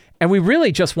 and we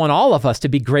really just want all of us to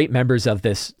be great members of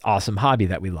this awesome hobby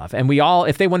that we love. And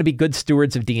if they want to be good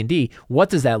stewards of D&D, what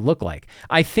does that look like?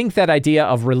 I think that idea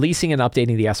of releasing and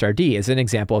updating the SRD is an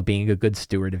example of being a good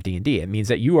steward of D&D. It means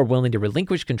that you are willing to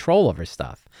relinquish control over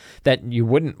stuff that you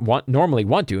wouldn't normally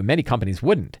want to, and many companies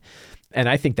wouldn't. And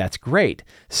I think that's great.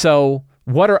 So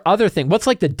what are other things? What's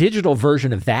like the digital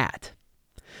version of that?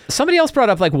 Somebody else brought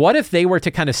up, like, what if they were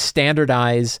to kind of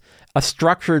standardize a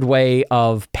structured way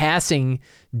of passing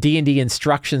D&D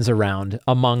instructions around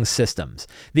among systems?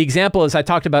 The example is I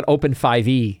talked about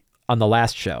Open5e on the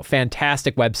last show.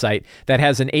 Fantastic website that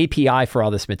has an API for all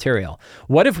this material.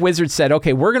 What if Wizards said,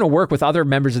 okay, we're going to work with other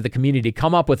members of the community to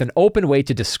come up with an open way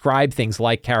to describe things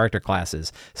like character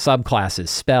classes, subclasses,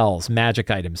 spells,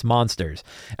 magic items, monsters,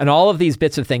 and all of these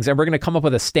bits of things. And we're going to come up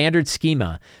with a standard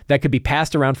schema that could be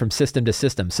passed around from system to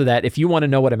system so that if you want to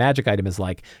know what a magic item is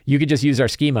like, you could just use our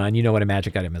schema and you know what a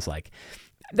magic item is like.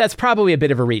 That's probably a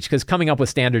bit of a reach because coming up with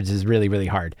standards is really, really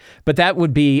hard. But that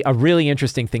would be a really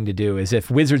interesting thing to do, is if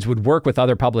Wizards would work with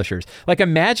other publishers. Like,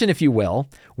 imagine, if you will,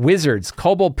 Wizards,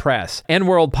 Kobold Press,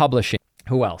 N-World Publishing.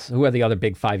 Who else? Who are the other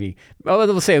big 5e? Oh,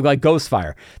 let's say like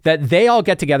Ghostfire. That they all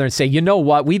get together and say, you know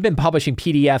what? We've been publishing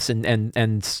PDFs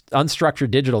and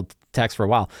unstructured digital text for a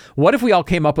while. What if we all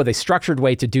came up with a structured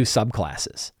way to do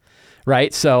subclasses?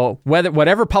 Right? So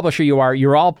whatever publisher you are,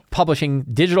 you're all publishing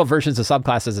digital versions of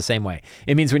subclasses the same way.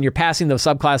 It means when you're passing those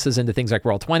subclasses into things like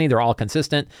Roll20, they're all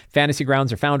consistent. Fantasy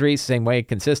Grounds or Foundry, same way,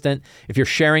 consistent. If you're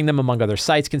sharing them among other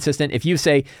sites, consistent. If you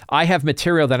say, I have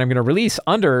material that I'm going to release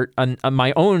under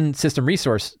my own system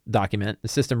resource document, the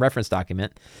system reference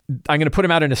document, I'm going to put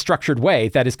them out in a structured way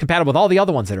that is compatible with all the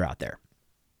other ones that are out there.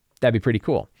 That'd be pretty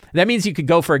cool. That means you could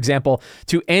go, for example,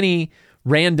 to any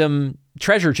random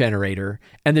treasure generator,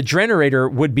 and the generator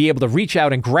would be able to reach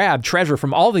out and grab treasure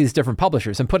from all these different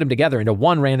publishers and put them together into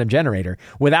one random generator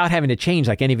without having to change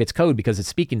like any of its code because it's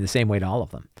speaking the same way to all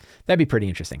of them. That'd be pretty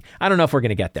interesting. I don't know if we're going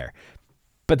to get there,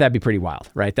 but that'd be pretty wild,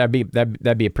 right?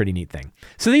 That'd be a pretty neat thing.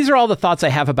 So these are all the thoughts I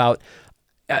have about,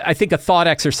 I think, a thought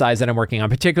exercise that I'm working on,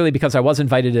 particularly because I was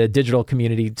invited to a digital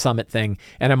community summit thing,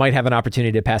 and I might have an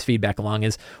opportunity to pass feedback along,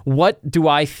 is what do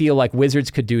I feel like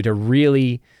Wizards could do to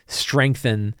really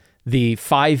strengthen the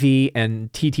 5e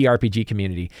and TTRPG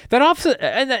community? That also,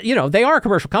 and that, you know, they are a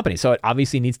commercial company, so it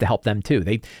obviously needs to help them too.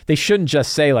 They shouldn't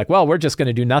just say like, well, we're just going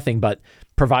to do nothing but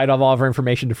provide all of our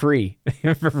information for free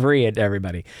to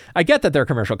everybody. I get that they're a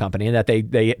commercial company and that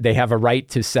they have a right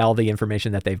to sell the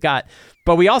information that they've got,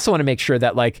 but we also want to make sure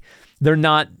that like they're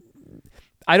not.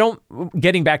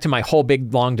 Getting back to my whole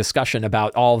big long discussion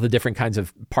about all the different kinds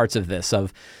of parts of this,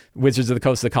 of Wizards of the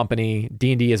Coast, the company,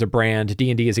 D&D as a brand,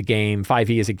 D&D as a game,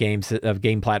 5e as a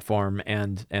game platform,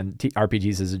 and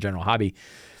RPGs as a general hobby.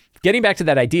 Getting back to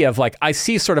that idea of like, I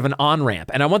see sort of an on-ramp,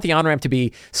 and I want the on-ramp to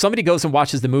be somebody goes and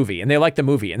watches the movie and they like the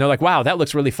movie and they're like, wow, that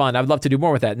looks really fun. I would love to do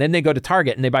more with that. And then they go to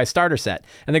Target and they buy a starter set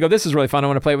and they go, this is really fun. I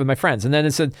want to play it with my friends. And then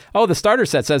it said, oh, the starter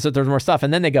set says that there's more stuff.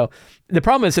 And then they go, the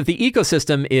problem is if the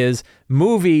ecosystem is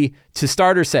movie to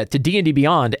starter set to D&D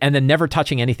Beyond and then never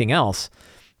touching anything else,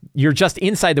 you're just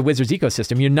inside the Wizards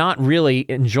ecosystem. You're not really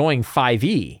enjoying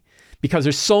 5e because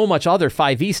there's so much other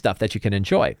 5e stuff that you can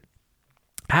enjoy.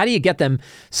 How do you get them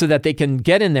so that they can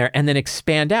get in there and then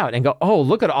expand out and go, oh,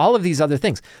 look at all of these other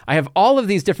things. I have all of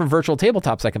these different virtual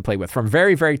tabletops I can play with, from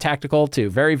very, very tactical to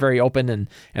very, very open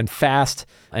and fast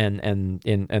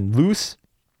and loose.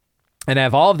 And I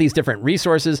have all of these different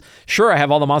resources. Sure, I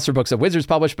have all the monster books that Wizards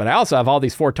publish, but I also have all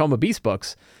these 4 Tome of Beast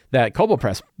books that Kobold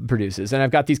Press produces. And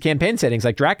I've got these campaign settings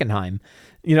like Drakkenheim.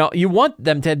 You know, you want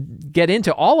them to get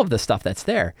into all of the stuff that's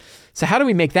there. So how do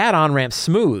we make that on-ramp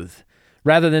smooth?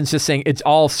 Rather than just saying it's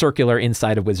all circular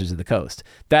inside of Wizards of the Coast.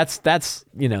 It's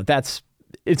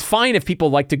fine if people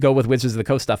like to go with Wizards of the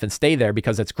Coast stuff and stay there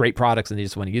because it's great products and they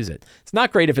just want to use it. It's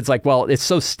not great if it's like, well, it's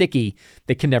so sticky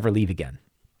they can never leave again.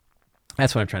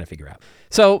 That's what I'm trying to figure out.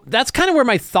 So that's kind of where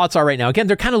my thoughts are right now. Again,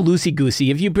 they're kind of loosey-goosey.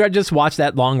 If you just watch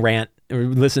that long rant or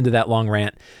listen to that long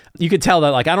rant, you could tell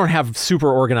that like I don't have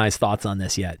super organized thoughts on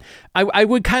this yet. I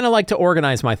would kind of like to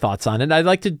organize my thoughts on it. I'd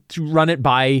like to run it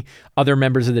by other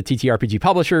members of the TTRPG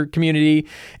publisher community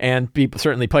and people,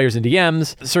 certainly players and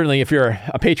DMs. Certainly, if you're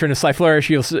a patron of Sly Flourish,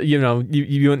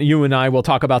 you and I will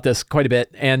talk about this quite a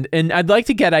bit. And I'd like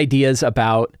to get ideas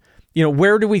about, you know,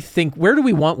 where do we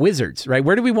want Wizards, right?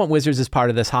 Where do we want Wizards as part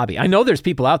of this hobby? I know there's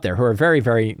people out there who are very,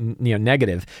 very,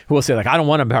 negative, who will say like, I don't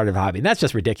want them part of the hobby. And that's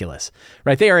just ridiculous,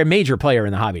 right? They are a major player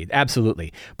in the hobby.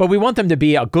 Absolutely. But we want them to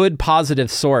be a good, positive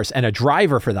source and a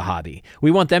driver for the hobby. We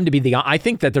want them to be I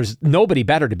think that there's nobody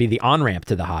better to be the on-ramp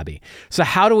to the hobby. So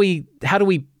how do we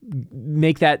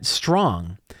make that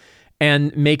strong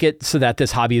and make it so that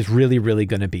this hobby is really, really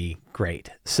going to be great?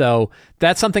 So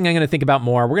that's something I'm going to think about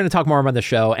more. We're going to talk more about the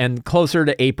show, and closer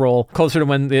to April, closer to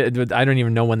when I don't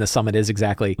even know when the summit is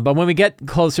exactly. But when we get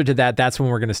closer to that, that's when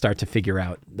we're going to start to figure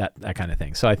out that kind of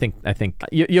thing. So I think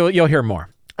you'll hear more.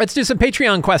 Let's do some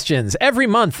Patreon questions. Every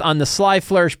month on the Sly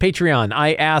Flourish Patreon,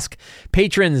 I ask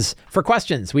patrons for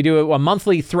questions. We do a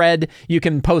monthly thread. You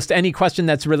can post any question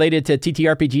that's related to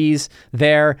TTRPGs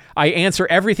there. I answer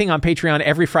everything on Patreon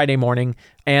every Friday morning.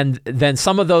 And then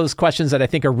some of those questions that I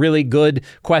think are really good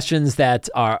questions that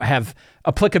have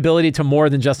applicability to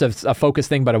more than just a focus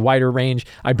thing, but a wider range,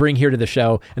 I bring here to the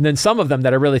show. And then some of them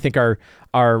that I really think are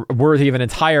worthy of an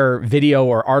entire video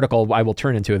or article, I will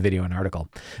turn into a video and article.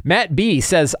 Matt B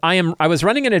says, I was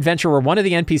running an adventure where one of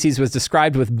the NPCs was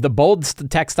described with the bold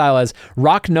text style as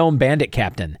Rock Gnome Bandit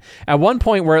Captain. At one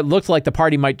point where it looked like the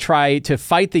party might try to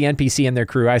fight the NPC and their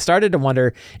crew, I started to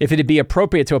wonder if it'd be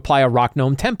appropriate to apply a Rock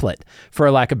Gnome template. For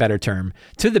for lack of a better term,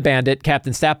 to the bandit,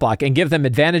 Captain Statblock, and give them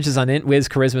advantages on int, whiz,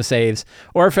 charisma saves,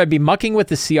 or if I'd be mucking with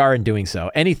the CR in doing so.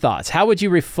 Any thoughts? How would you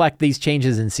reflect these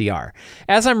changes in CR?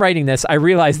 As I'm writing this, I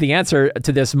realize the answer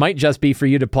to this might just be for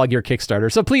you to plug your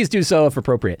Kickstarter, so please do so if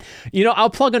appropriate. I'll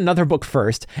plug another book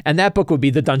first, and that book would be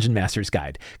the Dungeon Master's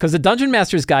Guide, because the Dungeon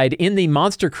Master's Guide in the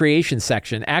monster creation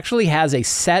section actually has a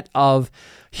set of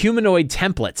humanoid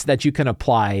templates that you can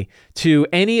apply to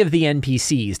any of the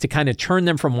NPCs to kind of turn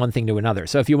them from one thing to another.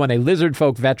 So if you want a lizard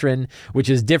folk veteran, which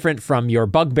is different from your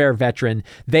bugbear veteran,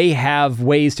 they have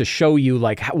ways to show you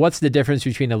like what's the difference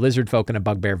between a lizard folk and a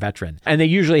bugbear veteran. And they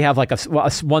usually have like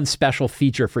one special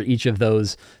feature for each of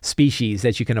those species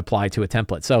that you can apply to a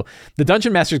template. So the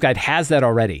Dungeon Master's Guide has that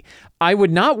already. I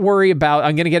would not worry about,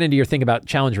 I'm going to get into your thing about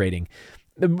challenge rating.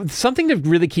 Something to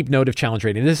really keep note of challenge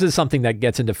rating. This is something that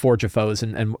gets into Forge of Foes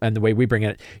and the way we bring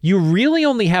it. You really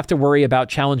only have to worry about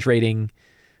challenge rating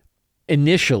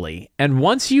initially. And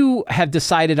once you have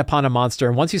decided upon a monster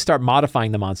and once you start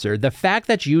modifying the monster, the fact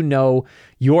that you know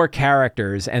your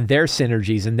characters and their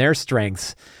synergies and their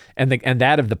strengths and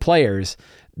that of the players,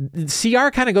 CR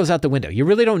kind of goes out the window. You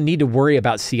really don't need to worry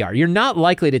about CR. You're not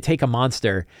likely to take a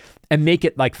monster and make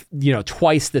it like,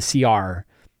 twice the CR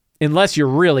unless you're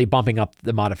really bumping up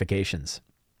the modifications.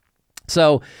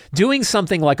 So doing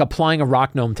something like applying a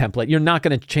rock gnome template, you're not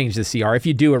going to change the CR. If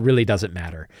you do, it really doesn't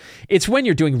matter. It's when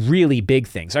you're doing really big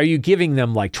things. Are you giving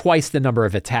them like twice the number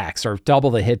of attacks or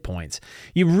double the hit points?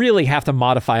 You really have to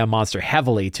modify a monster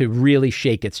heavily to really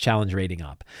shake its challenge rating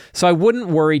up. So I wouldn't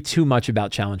worry too much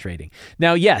about challenge rating.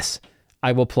 Now, yes,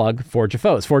 I will plug Forge of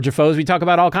Foes. Forge of Foes, we talk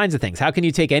about all kinds of things. How can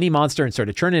you take any monster and sort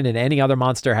of turn it into any other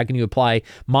monster? How can you apply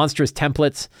monstrous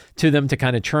templates to them to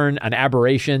kind of turn an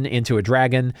aberration into a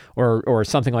dragon or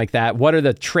something like that? What are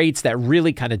the traits that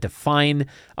really kind of define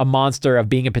a monster of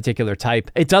being a particular type?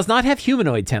 It does not have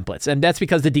humanoid templates, and that's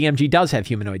because the DMG does have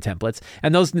humanoid templates,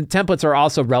 and those templates are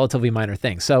also relatively minor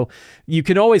things. So you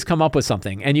can always come up with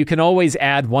something, and you can always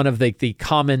add one of the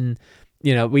common,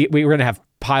 we were going to have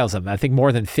piles of them. I think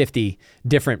more than 50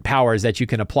 different powers that you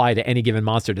can apply to any given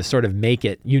monster to sort of make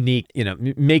it unique,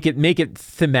 make it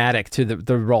thematic to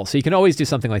the role. So you can always do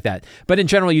something like that. But in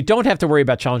general, you don't have to worry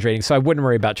about challenge rating. So I wouldn't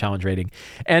worry about challenge rating.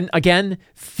 And again,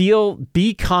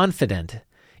 be confident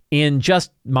in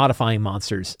just modifying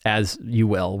monsters as you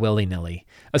will, willy-nilly.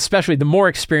 Especially the more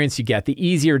experience you get, the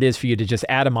easier it is for you to just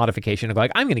add a modification of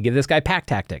like, I'm going to give this guy pack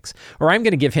tactics, or I'm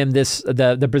going to give him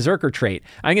the berserker trait.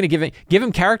 I'm going to give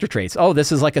him character traits. Oh,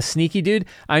 this is like a sneaky dude.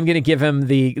 I'm going to give him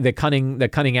the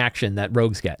cunning action that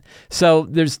rogues get. So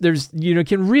there's you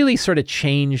can really sort of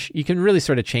change. You can really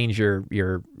sort of change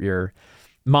your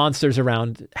monsters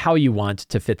around how you want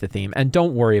to fit the theme, and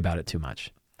don't worry about it too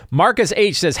much. Marcus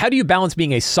H. says, how do you balance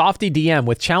being a softy DM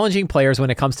with challenging players when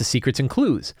it comes to secrets and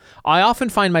clues? I often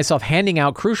find myself handing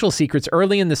out crucial secrets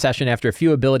early in the session after a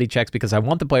few ability checks because I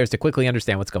want the players to quickly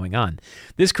understand what's going on.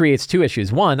 This creates two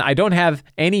issues. One, I don't have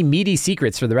any meaty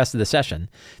secrets for the rest of the session.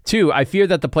 Two, I fear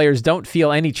that the players don't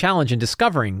feel any challenge in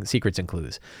discovering secrets and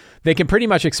clues. They can pretty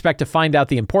much expect to find out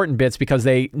the important bits because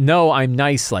they know I'm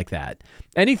nice like that.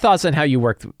 Any thoughts on how you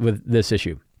work with this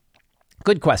issue?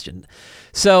 Good question.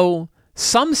 So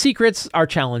some secrets are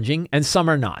challenging and some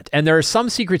are not. And there are some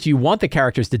secrets you want the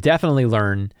characters to definitely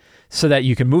learn so that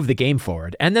you can move the game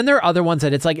forward. And then there are other ones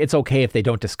that it's like, it's okay if they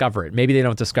don't discover it. Maybe they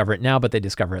don't discover it now, but they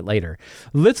discover it later.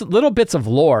 Little bits of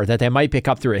lore that they might pick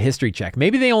up through a history check.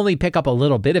 Maybe they only pick up a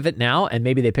little bit of it now, and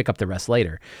maybe they pick up the rest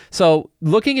later. So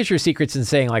looking at your secrets and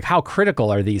saying like, how critical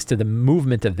are these to the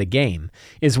movement of the game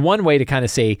is one way to kind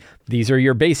of say, these are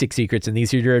your basic secrets and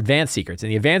these are your advanced secrets. And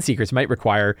the advanced secrets might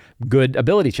require good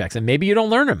ability checks. And maybe you don't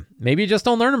learn them. Maybe you just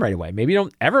don't learn them right away. Maybe you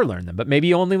don't ever learn them, but maybe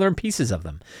you only learn pieces of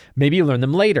them. Maybe you learn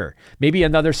them later. Maybe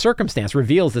another circumstance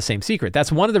reveals the same secret.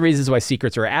 That's one of the reasons why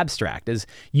secrets are abstract, is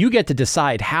you get to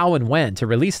decide how and when to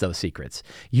release those secrets.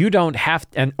 You don't have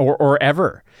to, or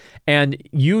ever. And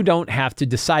you don't have to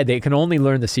decide. They can only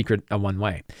learn the secret one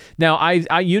way. Now, I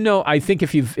think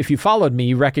if you followed me,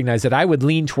 you recognize that I would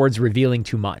lean towards revealing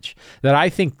too much. That I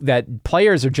think that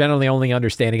players are generally only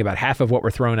understanding about half of what we're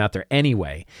throwing out there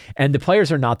anyway. And the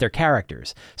players are not their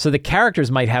characters. So the characters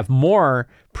might have more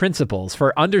principles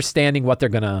for understanding what they're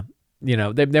going to,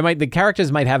 the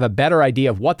characters might have a better idea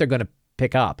of what they're going to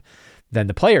pick up than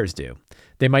the players do.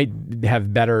 They might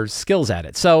have better skills at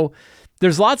it. So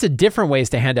there's lots of different ways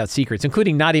to hand out secrets,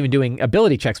 including not even doing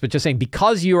ability checks, but just saying,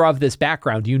 because you're of this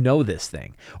background, you know this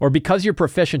thing. Or because you're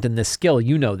proficient in this skill,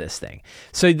 you know this thing.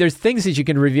 So there's things that you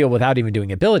can reveal without even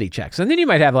doing ability checks. And then you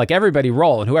might have like everybody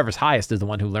roll, and whoever's highest is the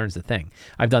one who learns the thing.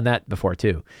 I've done that before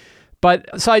too.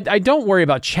 But so I don't worry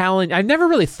about challenge. I've never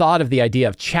really thought of the idea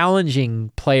of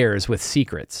challenging players with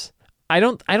secrets. I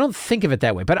don't think of it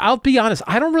that way, but I'll be honest,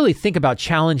 I don't really think about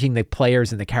challenging the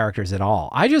players and the characters at all.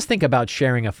 I just think about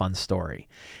sharing a fun story.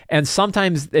 And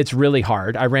sometimes it's really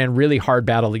hard. I ran really hard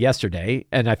battle yesterday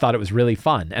and I thought it was really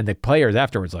fun. And the players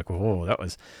afterwards like, whoa, that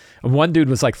was, one dude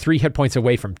was like 3 hit points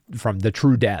away from the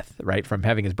true death, right? From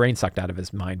having his brain sucked out of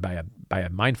his mind by a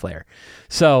mind flayer.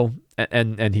 So,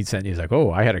 and he's like,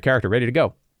 oh, I had a character ready to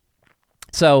go.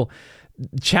 So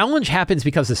challenge happens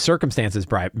because the circumstances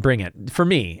bring it. For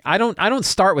me, I don't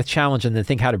start with challenge and then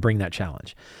think how to bring that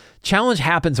challenge. Challenge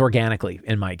happens organically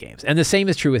in my games. And the same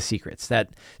is true with secrets, that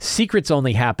secrets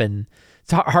only happen.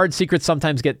 Hard secrets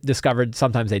sometimes get discovered,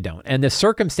 sometimes they don't. And the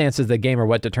circumstances of the game are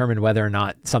what determine whether or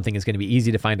not something is going to be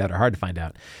easy to find out or hard to find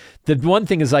out. The one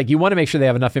thing is like, you want to make sure they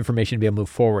have enough information to be able to move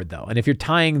forward though. And if you're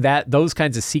tying those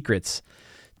kinds of secrets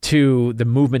to the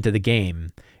movement of the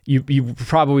game, you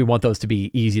probably want those to be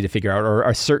easy to figure out or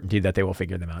a certainty that they will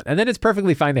figure them out. And then it's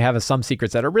perfectly fine to have some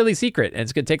secrets that are really secret and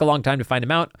it's going to take a long time to find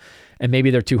them out and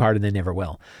maybe they're too hard and they never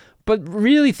will. But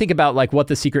really think about like what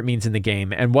the secret means in the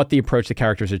game and what the approach the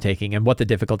characters are taking and what the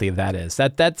difficulty of that is.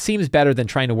 That seems better than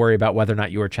trying to worry about whether or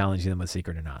not you are challenging them with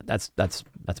secret or not. That's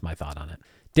my thought on it.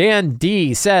 Dan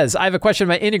D says, I have a question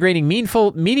about integrating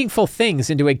meaningful things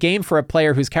into a game for a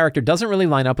player whose character doesn't really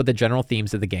line up with the general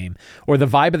themes of the game or the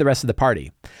vibe of the rest of the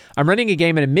party. I'm running a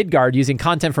game in a Midgard using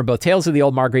content from both Tales of the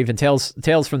Old Margrave and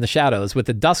Tales from the Shadows with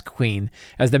the Dusk Queen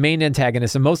as the main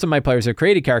antagonist, and most of my players have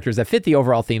created characters that fit the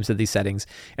overall themes of these settings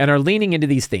and are leaning into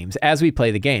these themes as we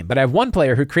play the game. But I have one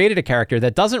player who created a character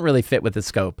that doesn't really fit with the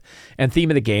scope and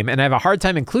theme of the game, and I have a hard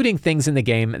time including things in the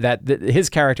game that his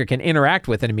character can interact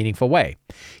with in a meaningful way.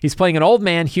 He's playing an old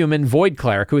man human void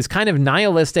cleric who is kind of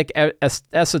nihilistic,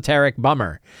 esoteric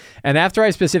bummer. And after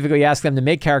I specifically asked them to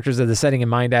make characters of the setting in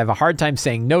mind, I have a hard time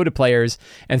saying no to players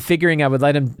and figuring I would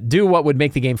let him do what would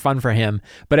make the game fun for him.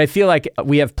 But I feel like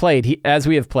as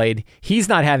we have played, he's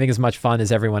not having as much fun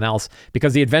as everyone else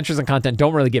because the adventures and content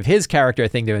don't really give his character a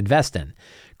thing to invest in.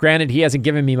 Granted, he hasn't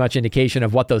given me much indication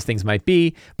of what those things might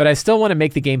be, but I still want to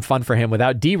make the game fun for him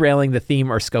without derailing the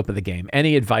theme or scope of the game.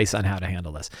 Any advice on how to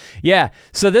handle this? Yeah,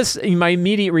 so this, my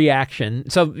immediate reaction,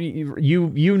 so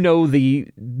you know the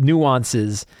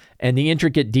nuances and the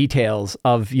intricate details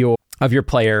of your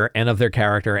player and of their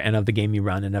character and of the game you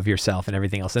run and of yourself and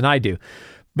everything else, and I do.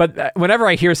 But whenever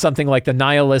I hear something like the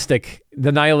nihilistic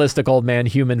old man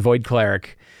human void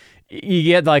cleric, you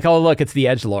get like, oh, look, it's the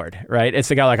edgelord, right? It's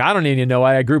the guy like, I don't even know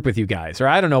why I group with you guys, or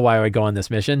I don't know why I go on this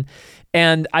mission.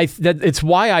 And it's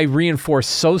why I reinforce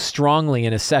so strongly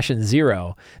in a session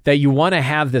 0 that you want to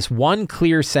have this one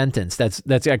clear sentence that's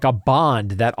like a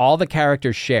bond that all the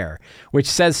characters share, which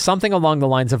says something along the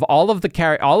lines of all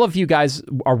of you guys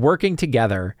are working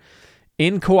together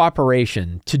in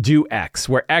cooperation to do X,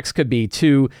 where X could be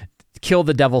to kill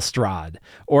the Devil Strahd,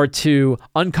 or to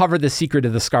uncover the secret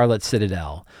of the Scarlet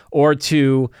Citadel, or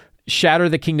to shatter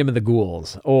the kingdom of the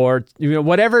ghouls, or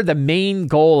whatever the main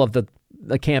goal of the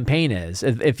campaign is.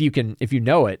 If you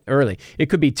know it early, it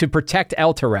could be to protect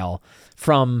Elturel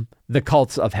from the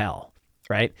cults of hell,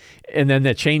 right? And then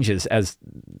that changes as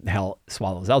hell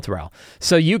swallows Elturel.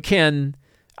 So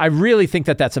I really think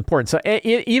that that's important. So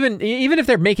even if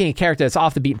they're making a character that's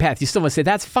off the beaten path, you still want to say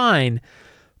that's fine.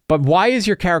 But why is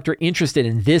your character interested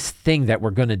in this thing that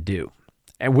we're going to do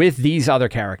and with these other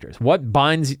characters? What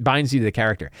binds you to the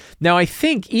character? Now, I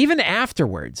think even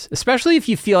afterwards, especially if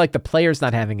you feel like the player's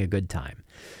not having a good time,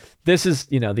 this is,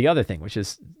 the other thing, which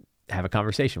is have a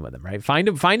conversation with them, right? Find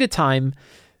a time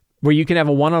where you can have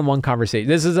a one-on-one conversation.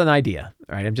 This is an idea,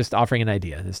 right? I'm just offering an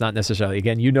idea. It's not necessarily,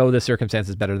 again, the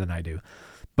circumstances better than I do.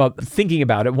 But thinking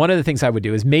about it, one of the things I would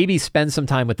do is maybe spend some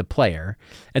time with the player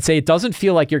and say it doesn't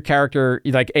feel like your character,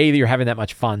 like that you're having that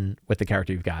much fun with the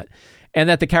character you've got, and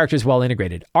that the character is well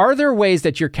integrated. Are there ways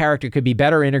that your character could be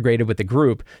better integrated with the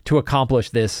group to accomplish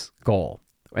this goal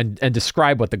and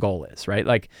describe what the goal is, right?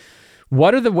 Like,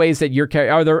 what are the ways that your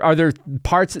character, are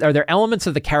there elements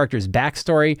of the character's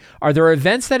backstory? Are there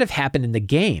events that have happened in the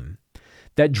game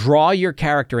that draw your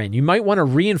character in? You might want to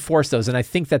reinforce those, and I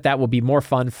think that will be more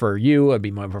fun for you. It'll be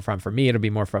more fun for me. It'll be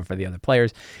more fun for the other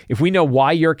players. If we know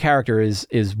why your character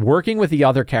is working with the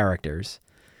other characters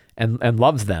and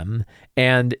loves them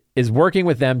and is working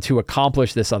with them to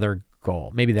accomplish this other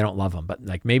goal. Maybe they don't love them, but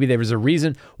like maybe there was a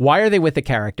reason. Why are they with the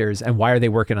characters and why are they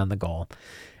working on the goal?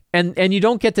 And you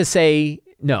don't get to say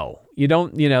no. You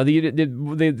don't,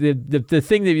 the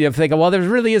thing that you think, well, there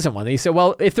really isn't one. And you say,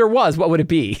 well, if there was, what would it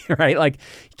be? Right? Like,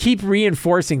 keep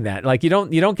reinforcing that. Like, you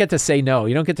don't get to say no.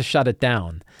 You don't get to shut it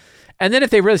down. And then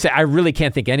if they really say, I really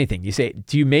can't think anything, you say,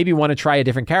 do you maybe want to try a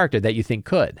different character that you think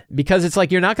could? Because it's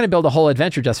like, you're not going to build a whole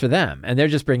adventure just for them. And they're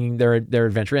just bringing their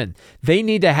adventure in. They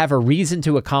need to have a reason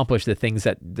to accomplish the things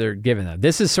that they're giving them.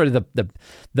 This is sort of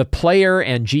the player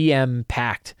and GM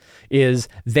pact, is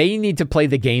they need to play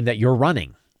the game that you're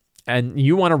running. And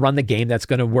you want to run the game that's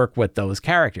going to work with those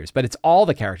characters. But it's all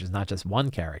the characters, not just one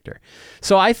character.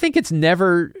 So I think it's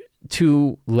never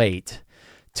too late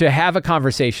to have a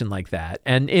conversation like that.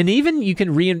 And even you can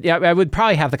I would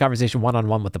probably have the conversation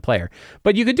one-on-one with the player.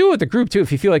 But you could do it with the group too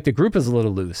if you feel like the group is a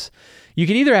little loose. You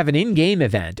can either have an in-game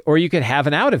event or you could have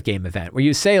an out-of-game event where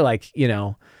you say, like,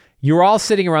 you're all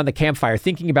sitting around the campfire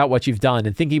thinking about what you've done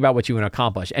and thinking about what you want to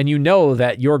accomplish. And you know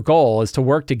that your goal is to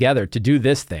work together to do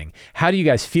this thing. How do you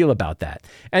guys feel about that?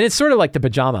 And it's sort of like the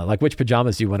pajama, like which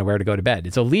pajamas do you want to wear to go to bed?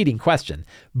 It's a leading question,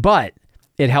 but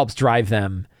it helps drive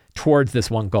them towards this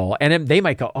one goal. And they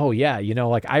might go, oh yeah,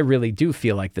 like I really do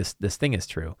feel like this thing is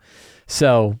true.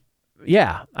 So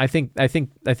yeah, I think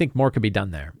more could be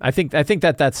done there. I think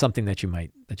that's something that you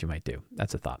might do.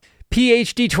 That's a thought.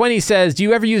 PhD20 says, do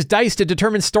you ever use dice to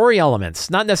determine story elements?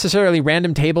 Not necessarily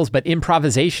random tables, but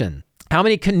improvisation. How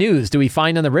many canoes do we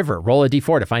find on the river? Roll a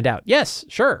d4 to find out. Yes,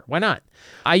 sure. Why not?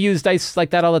 I use dice like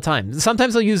that all the time.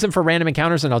 Sometimes I'll use them for random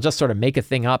encounters and I'll just sort of make a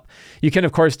thing up. You can,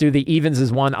 of course, do the evens is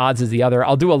one, odds is the other.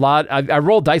 I'll do a lot. I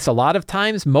roll dice a lot of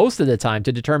times, most of the time,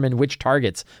 to determine which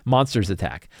targets monsters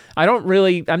attack.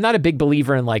 I'm not a big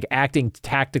believer in like acting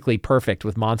tactically perfect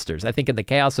with monsters. I think in the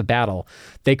chaos of battle,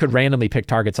 they could randomly pick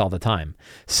targets all the time.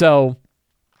 So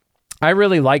I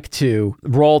really like to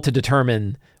roll to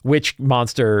determine which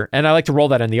monster, and I like to roll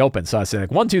that in the open. So I say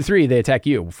like 1, 2, 3, they attack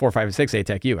you. 4, 5, and 6, they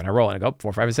attack you. And I roll and I go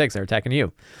 4, 5, and 6, they're attacking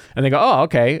you. And they go, oh,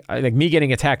 okay. Like me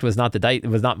getting attacked was not the dice. It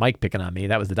was not Mike picking on me.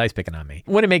 That was the dice picking on me.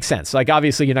 When it makes sense. Like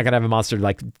obviously you're not going to have a monster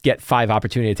like get 5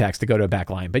 opportunity attacks to go to a back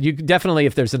line, but you definitely,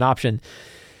 if there's an option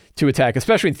to attack,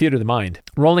 especially in Theater of the Mind,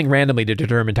 rolling randomly to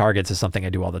determine targets is something I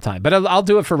do all the time. But I'll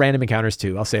do it for random encounters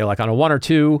too. I'll say like on a 1 or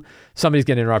 2, somebody's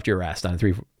going to interrupt your rest. On a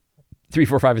 3,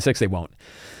 4, 5, and 6, they won't.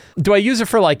 Do I use it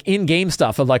for like in-game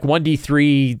stuff of like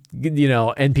 1d3,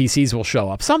 NPCs will show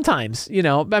up? Sometimes,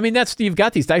 I mean, you've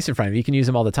got these dice in front of you. You can use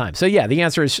them all the time. So yeah, the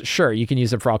answer is sure. You can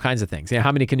use them for all kinds of things.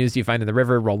 How many canoes do you find in the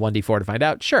river? Roll 1d4 to find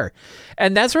out. Sure.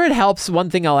 And that's where it helps. One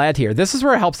thing I'll add here. This is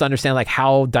where it helps to understand like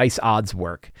how dice odds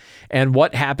work and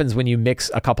what happens when you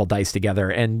mix a couple dice together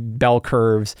and bell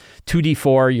curves.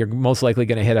 2d4, you're most likely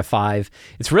going to hit a 5.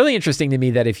 It's really interesting to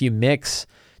me that if you mix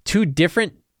 2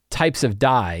 different types of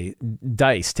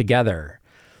dice together.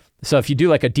 So if you do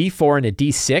like a D4 and a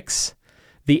D6,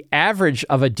 the average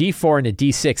of a D4 and a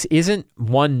D6 isn't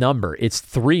one number, it's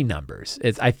 3 numbers.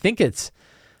 I think it's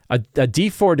a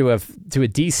D4 to a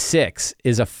D6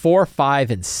 is a 4,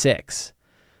 5, and 6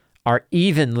 are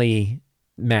evenly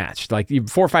matched. Like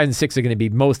 4, 5, and 6 are going to be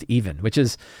most even, which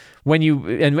is when you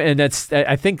and that's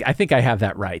I think I have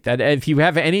that right. That if you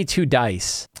have any 2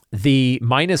 dice, the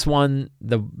 -1,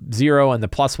 the 0, and the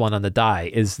 +1 on the die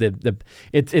is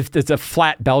it's a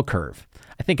flat bell curve.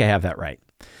 I think I have that right.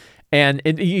 And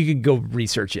you can go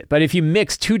research it. But if you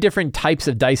mix 2 different types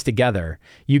of dice together,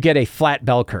 you get a flat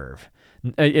bell curve.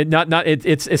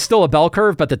 It's still a bell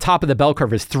curve, but the top of the bell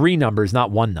curve is 3 numbers,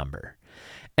 not 1 number.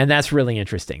 And that's really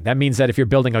interesting. That means that if you're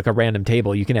building like a random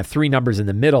table, you can have 3 numbers in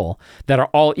the middle that are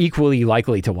all equally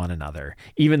likely to one another,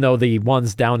 even though the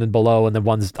ones down and below and the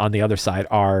ones on the other side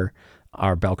are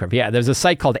bell curve. Yeah, there's a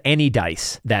site called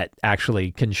AnyDice that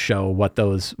actually can show what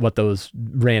those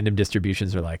random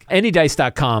distributions are like.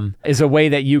 AnyDice.com is a way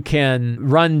that you can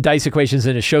run dice equations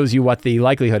and it shows you what the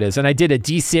likelihood is. And I did a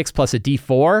D6 plus a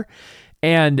D4,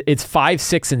 and it's 5,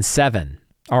 6, and 7.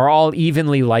 Are all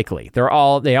evenly likely. They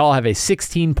all have a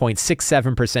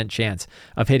 16.67% chance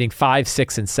of hitting 5,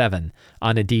 6, and 7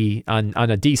 on a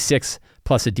D6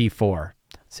 plus a D4.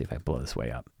 Let's see if I blow this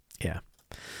way up. Yeah.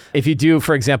 If you do,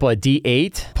 for example, a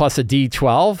D8 plus a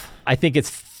D12, I think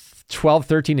it's 12,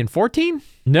 13, and 14.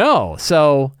 No.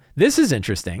 So this is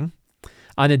interesting.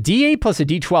 On a D8 plus a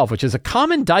D12, which is a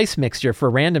common dice mixture for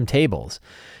random tables,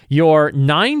 your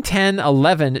 9, 10,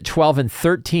 11, 12, and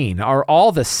 13 are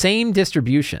all the same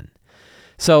distribution.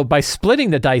 So by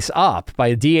splitting the dice up by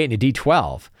a D8 and a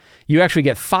D12, you actually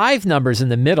get 5 numbers in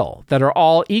the middle that are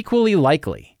all equally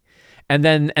likely. And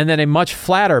then a much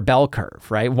flatter bell curve,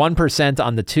 right? 1%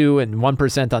 on the 2 and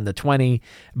 1% on the 20,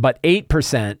 but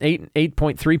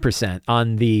 8.3%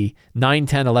 on the 9,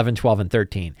 10, 11, 12, and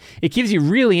 13. It gives you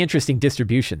really interesting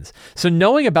distributions. So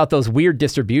knowing about those weird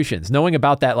distributions, knowing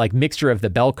about that like mixture of the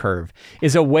bell curve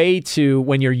is a way to,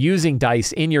 when you're using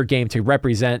dice in your game to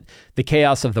represent the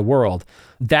chaos of the world,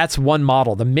 That's one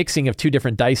model. The mixing of two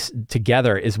different dice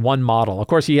together is one model. Of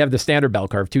course, you have the standard bell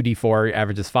curve, 2d4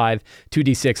 averages 5,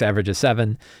 2d6 averages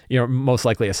 7, most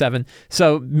likely a 7.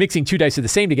 So mixing two dice of the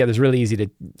same together is really easy to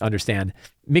understand.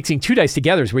 Mixing two dice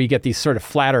together is where you get these sort of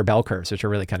flatter bell curves, which are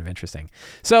really kind of interesting.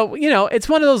 So, it's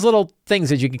one of those little things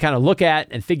that you can kind of look at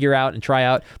and figure out and try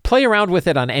out. Play around with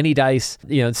it on any dice,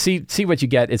 see what you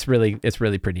get. It's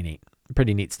really pretty neat.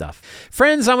 Pretty neat stuff.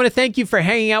 Friends, I want to thank you for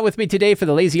hanging out with me today for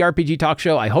the Lazy RPG Talk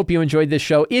Show. I hope you enjoyed this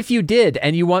show. If you did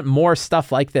and you want more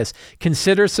stuff like this,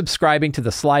 consider subscribing to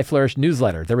the Sly Flourish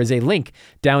newsletter. There is a link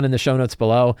down in the show notes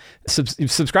below.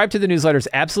 Subscribe to the newsletter. It's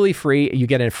absolutely free. You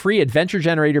get a free Adventure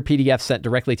Generator PDF sent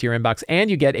directly to your inbox, and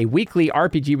you get a weekly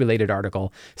RPG-related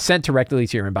article sent directly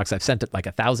to your inbox. I've sent like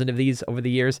 1,000 of these over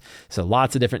the years, so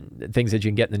lots of different things that you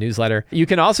can get in the newsletter. You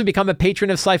can also become a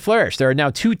patron of Sly Flourish. There are now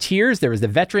 2 tiers. There is the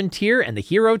Veteran tier and the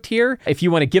Hero tier. If you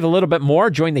want to give a little bit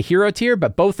more, join the Hero tier,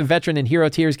 but both the Veteran and Hero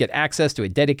tiers get access to a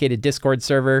dedicated Discord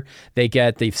server. They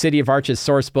get the City of Arches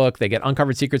source book. They get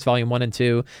Uncovered Secrets Volume 1 and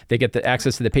 2. They get the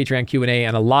access to the Patreon Q&A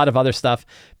and a lot of other stuff.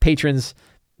 Patrons,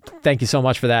 thank you so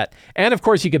much for that. And of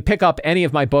course, you can pick up any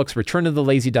of my books, Return of the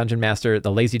Lazy Dungeon Master,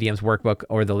 the Lazy DM's Workbook,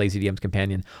 or the Lazy DM's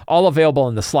Companion, all available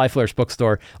in the Sly Flourish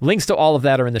bookstore. Links to all of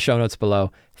that are in the show notes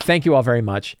below. Thank you all very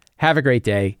much. Have a great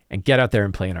day, and get out there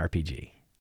and play an RPG.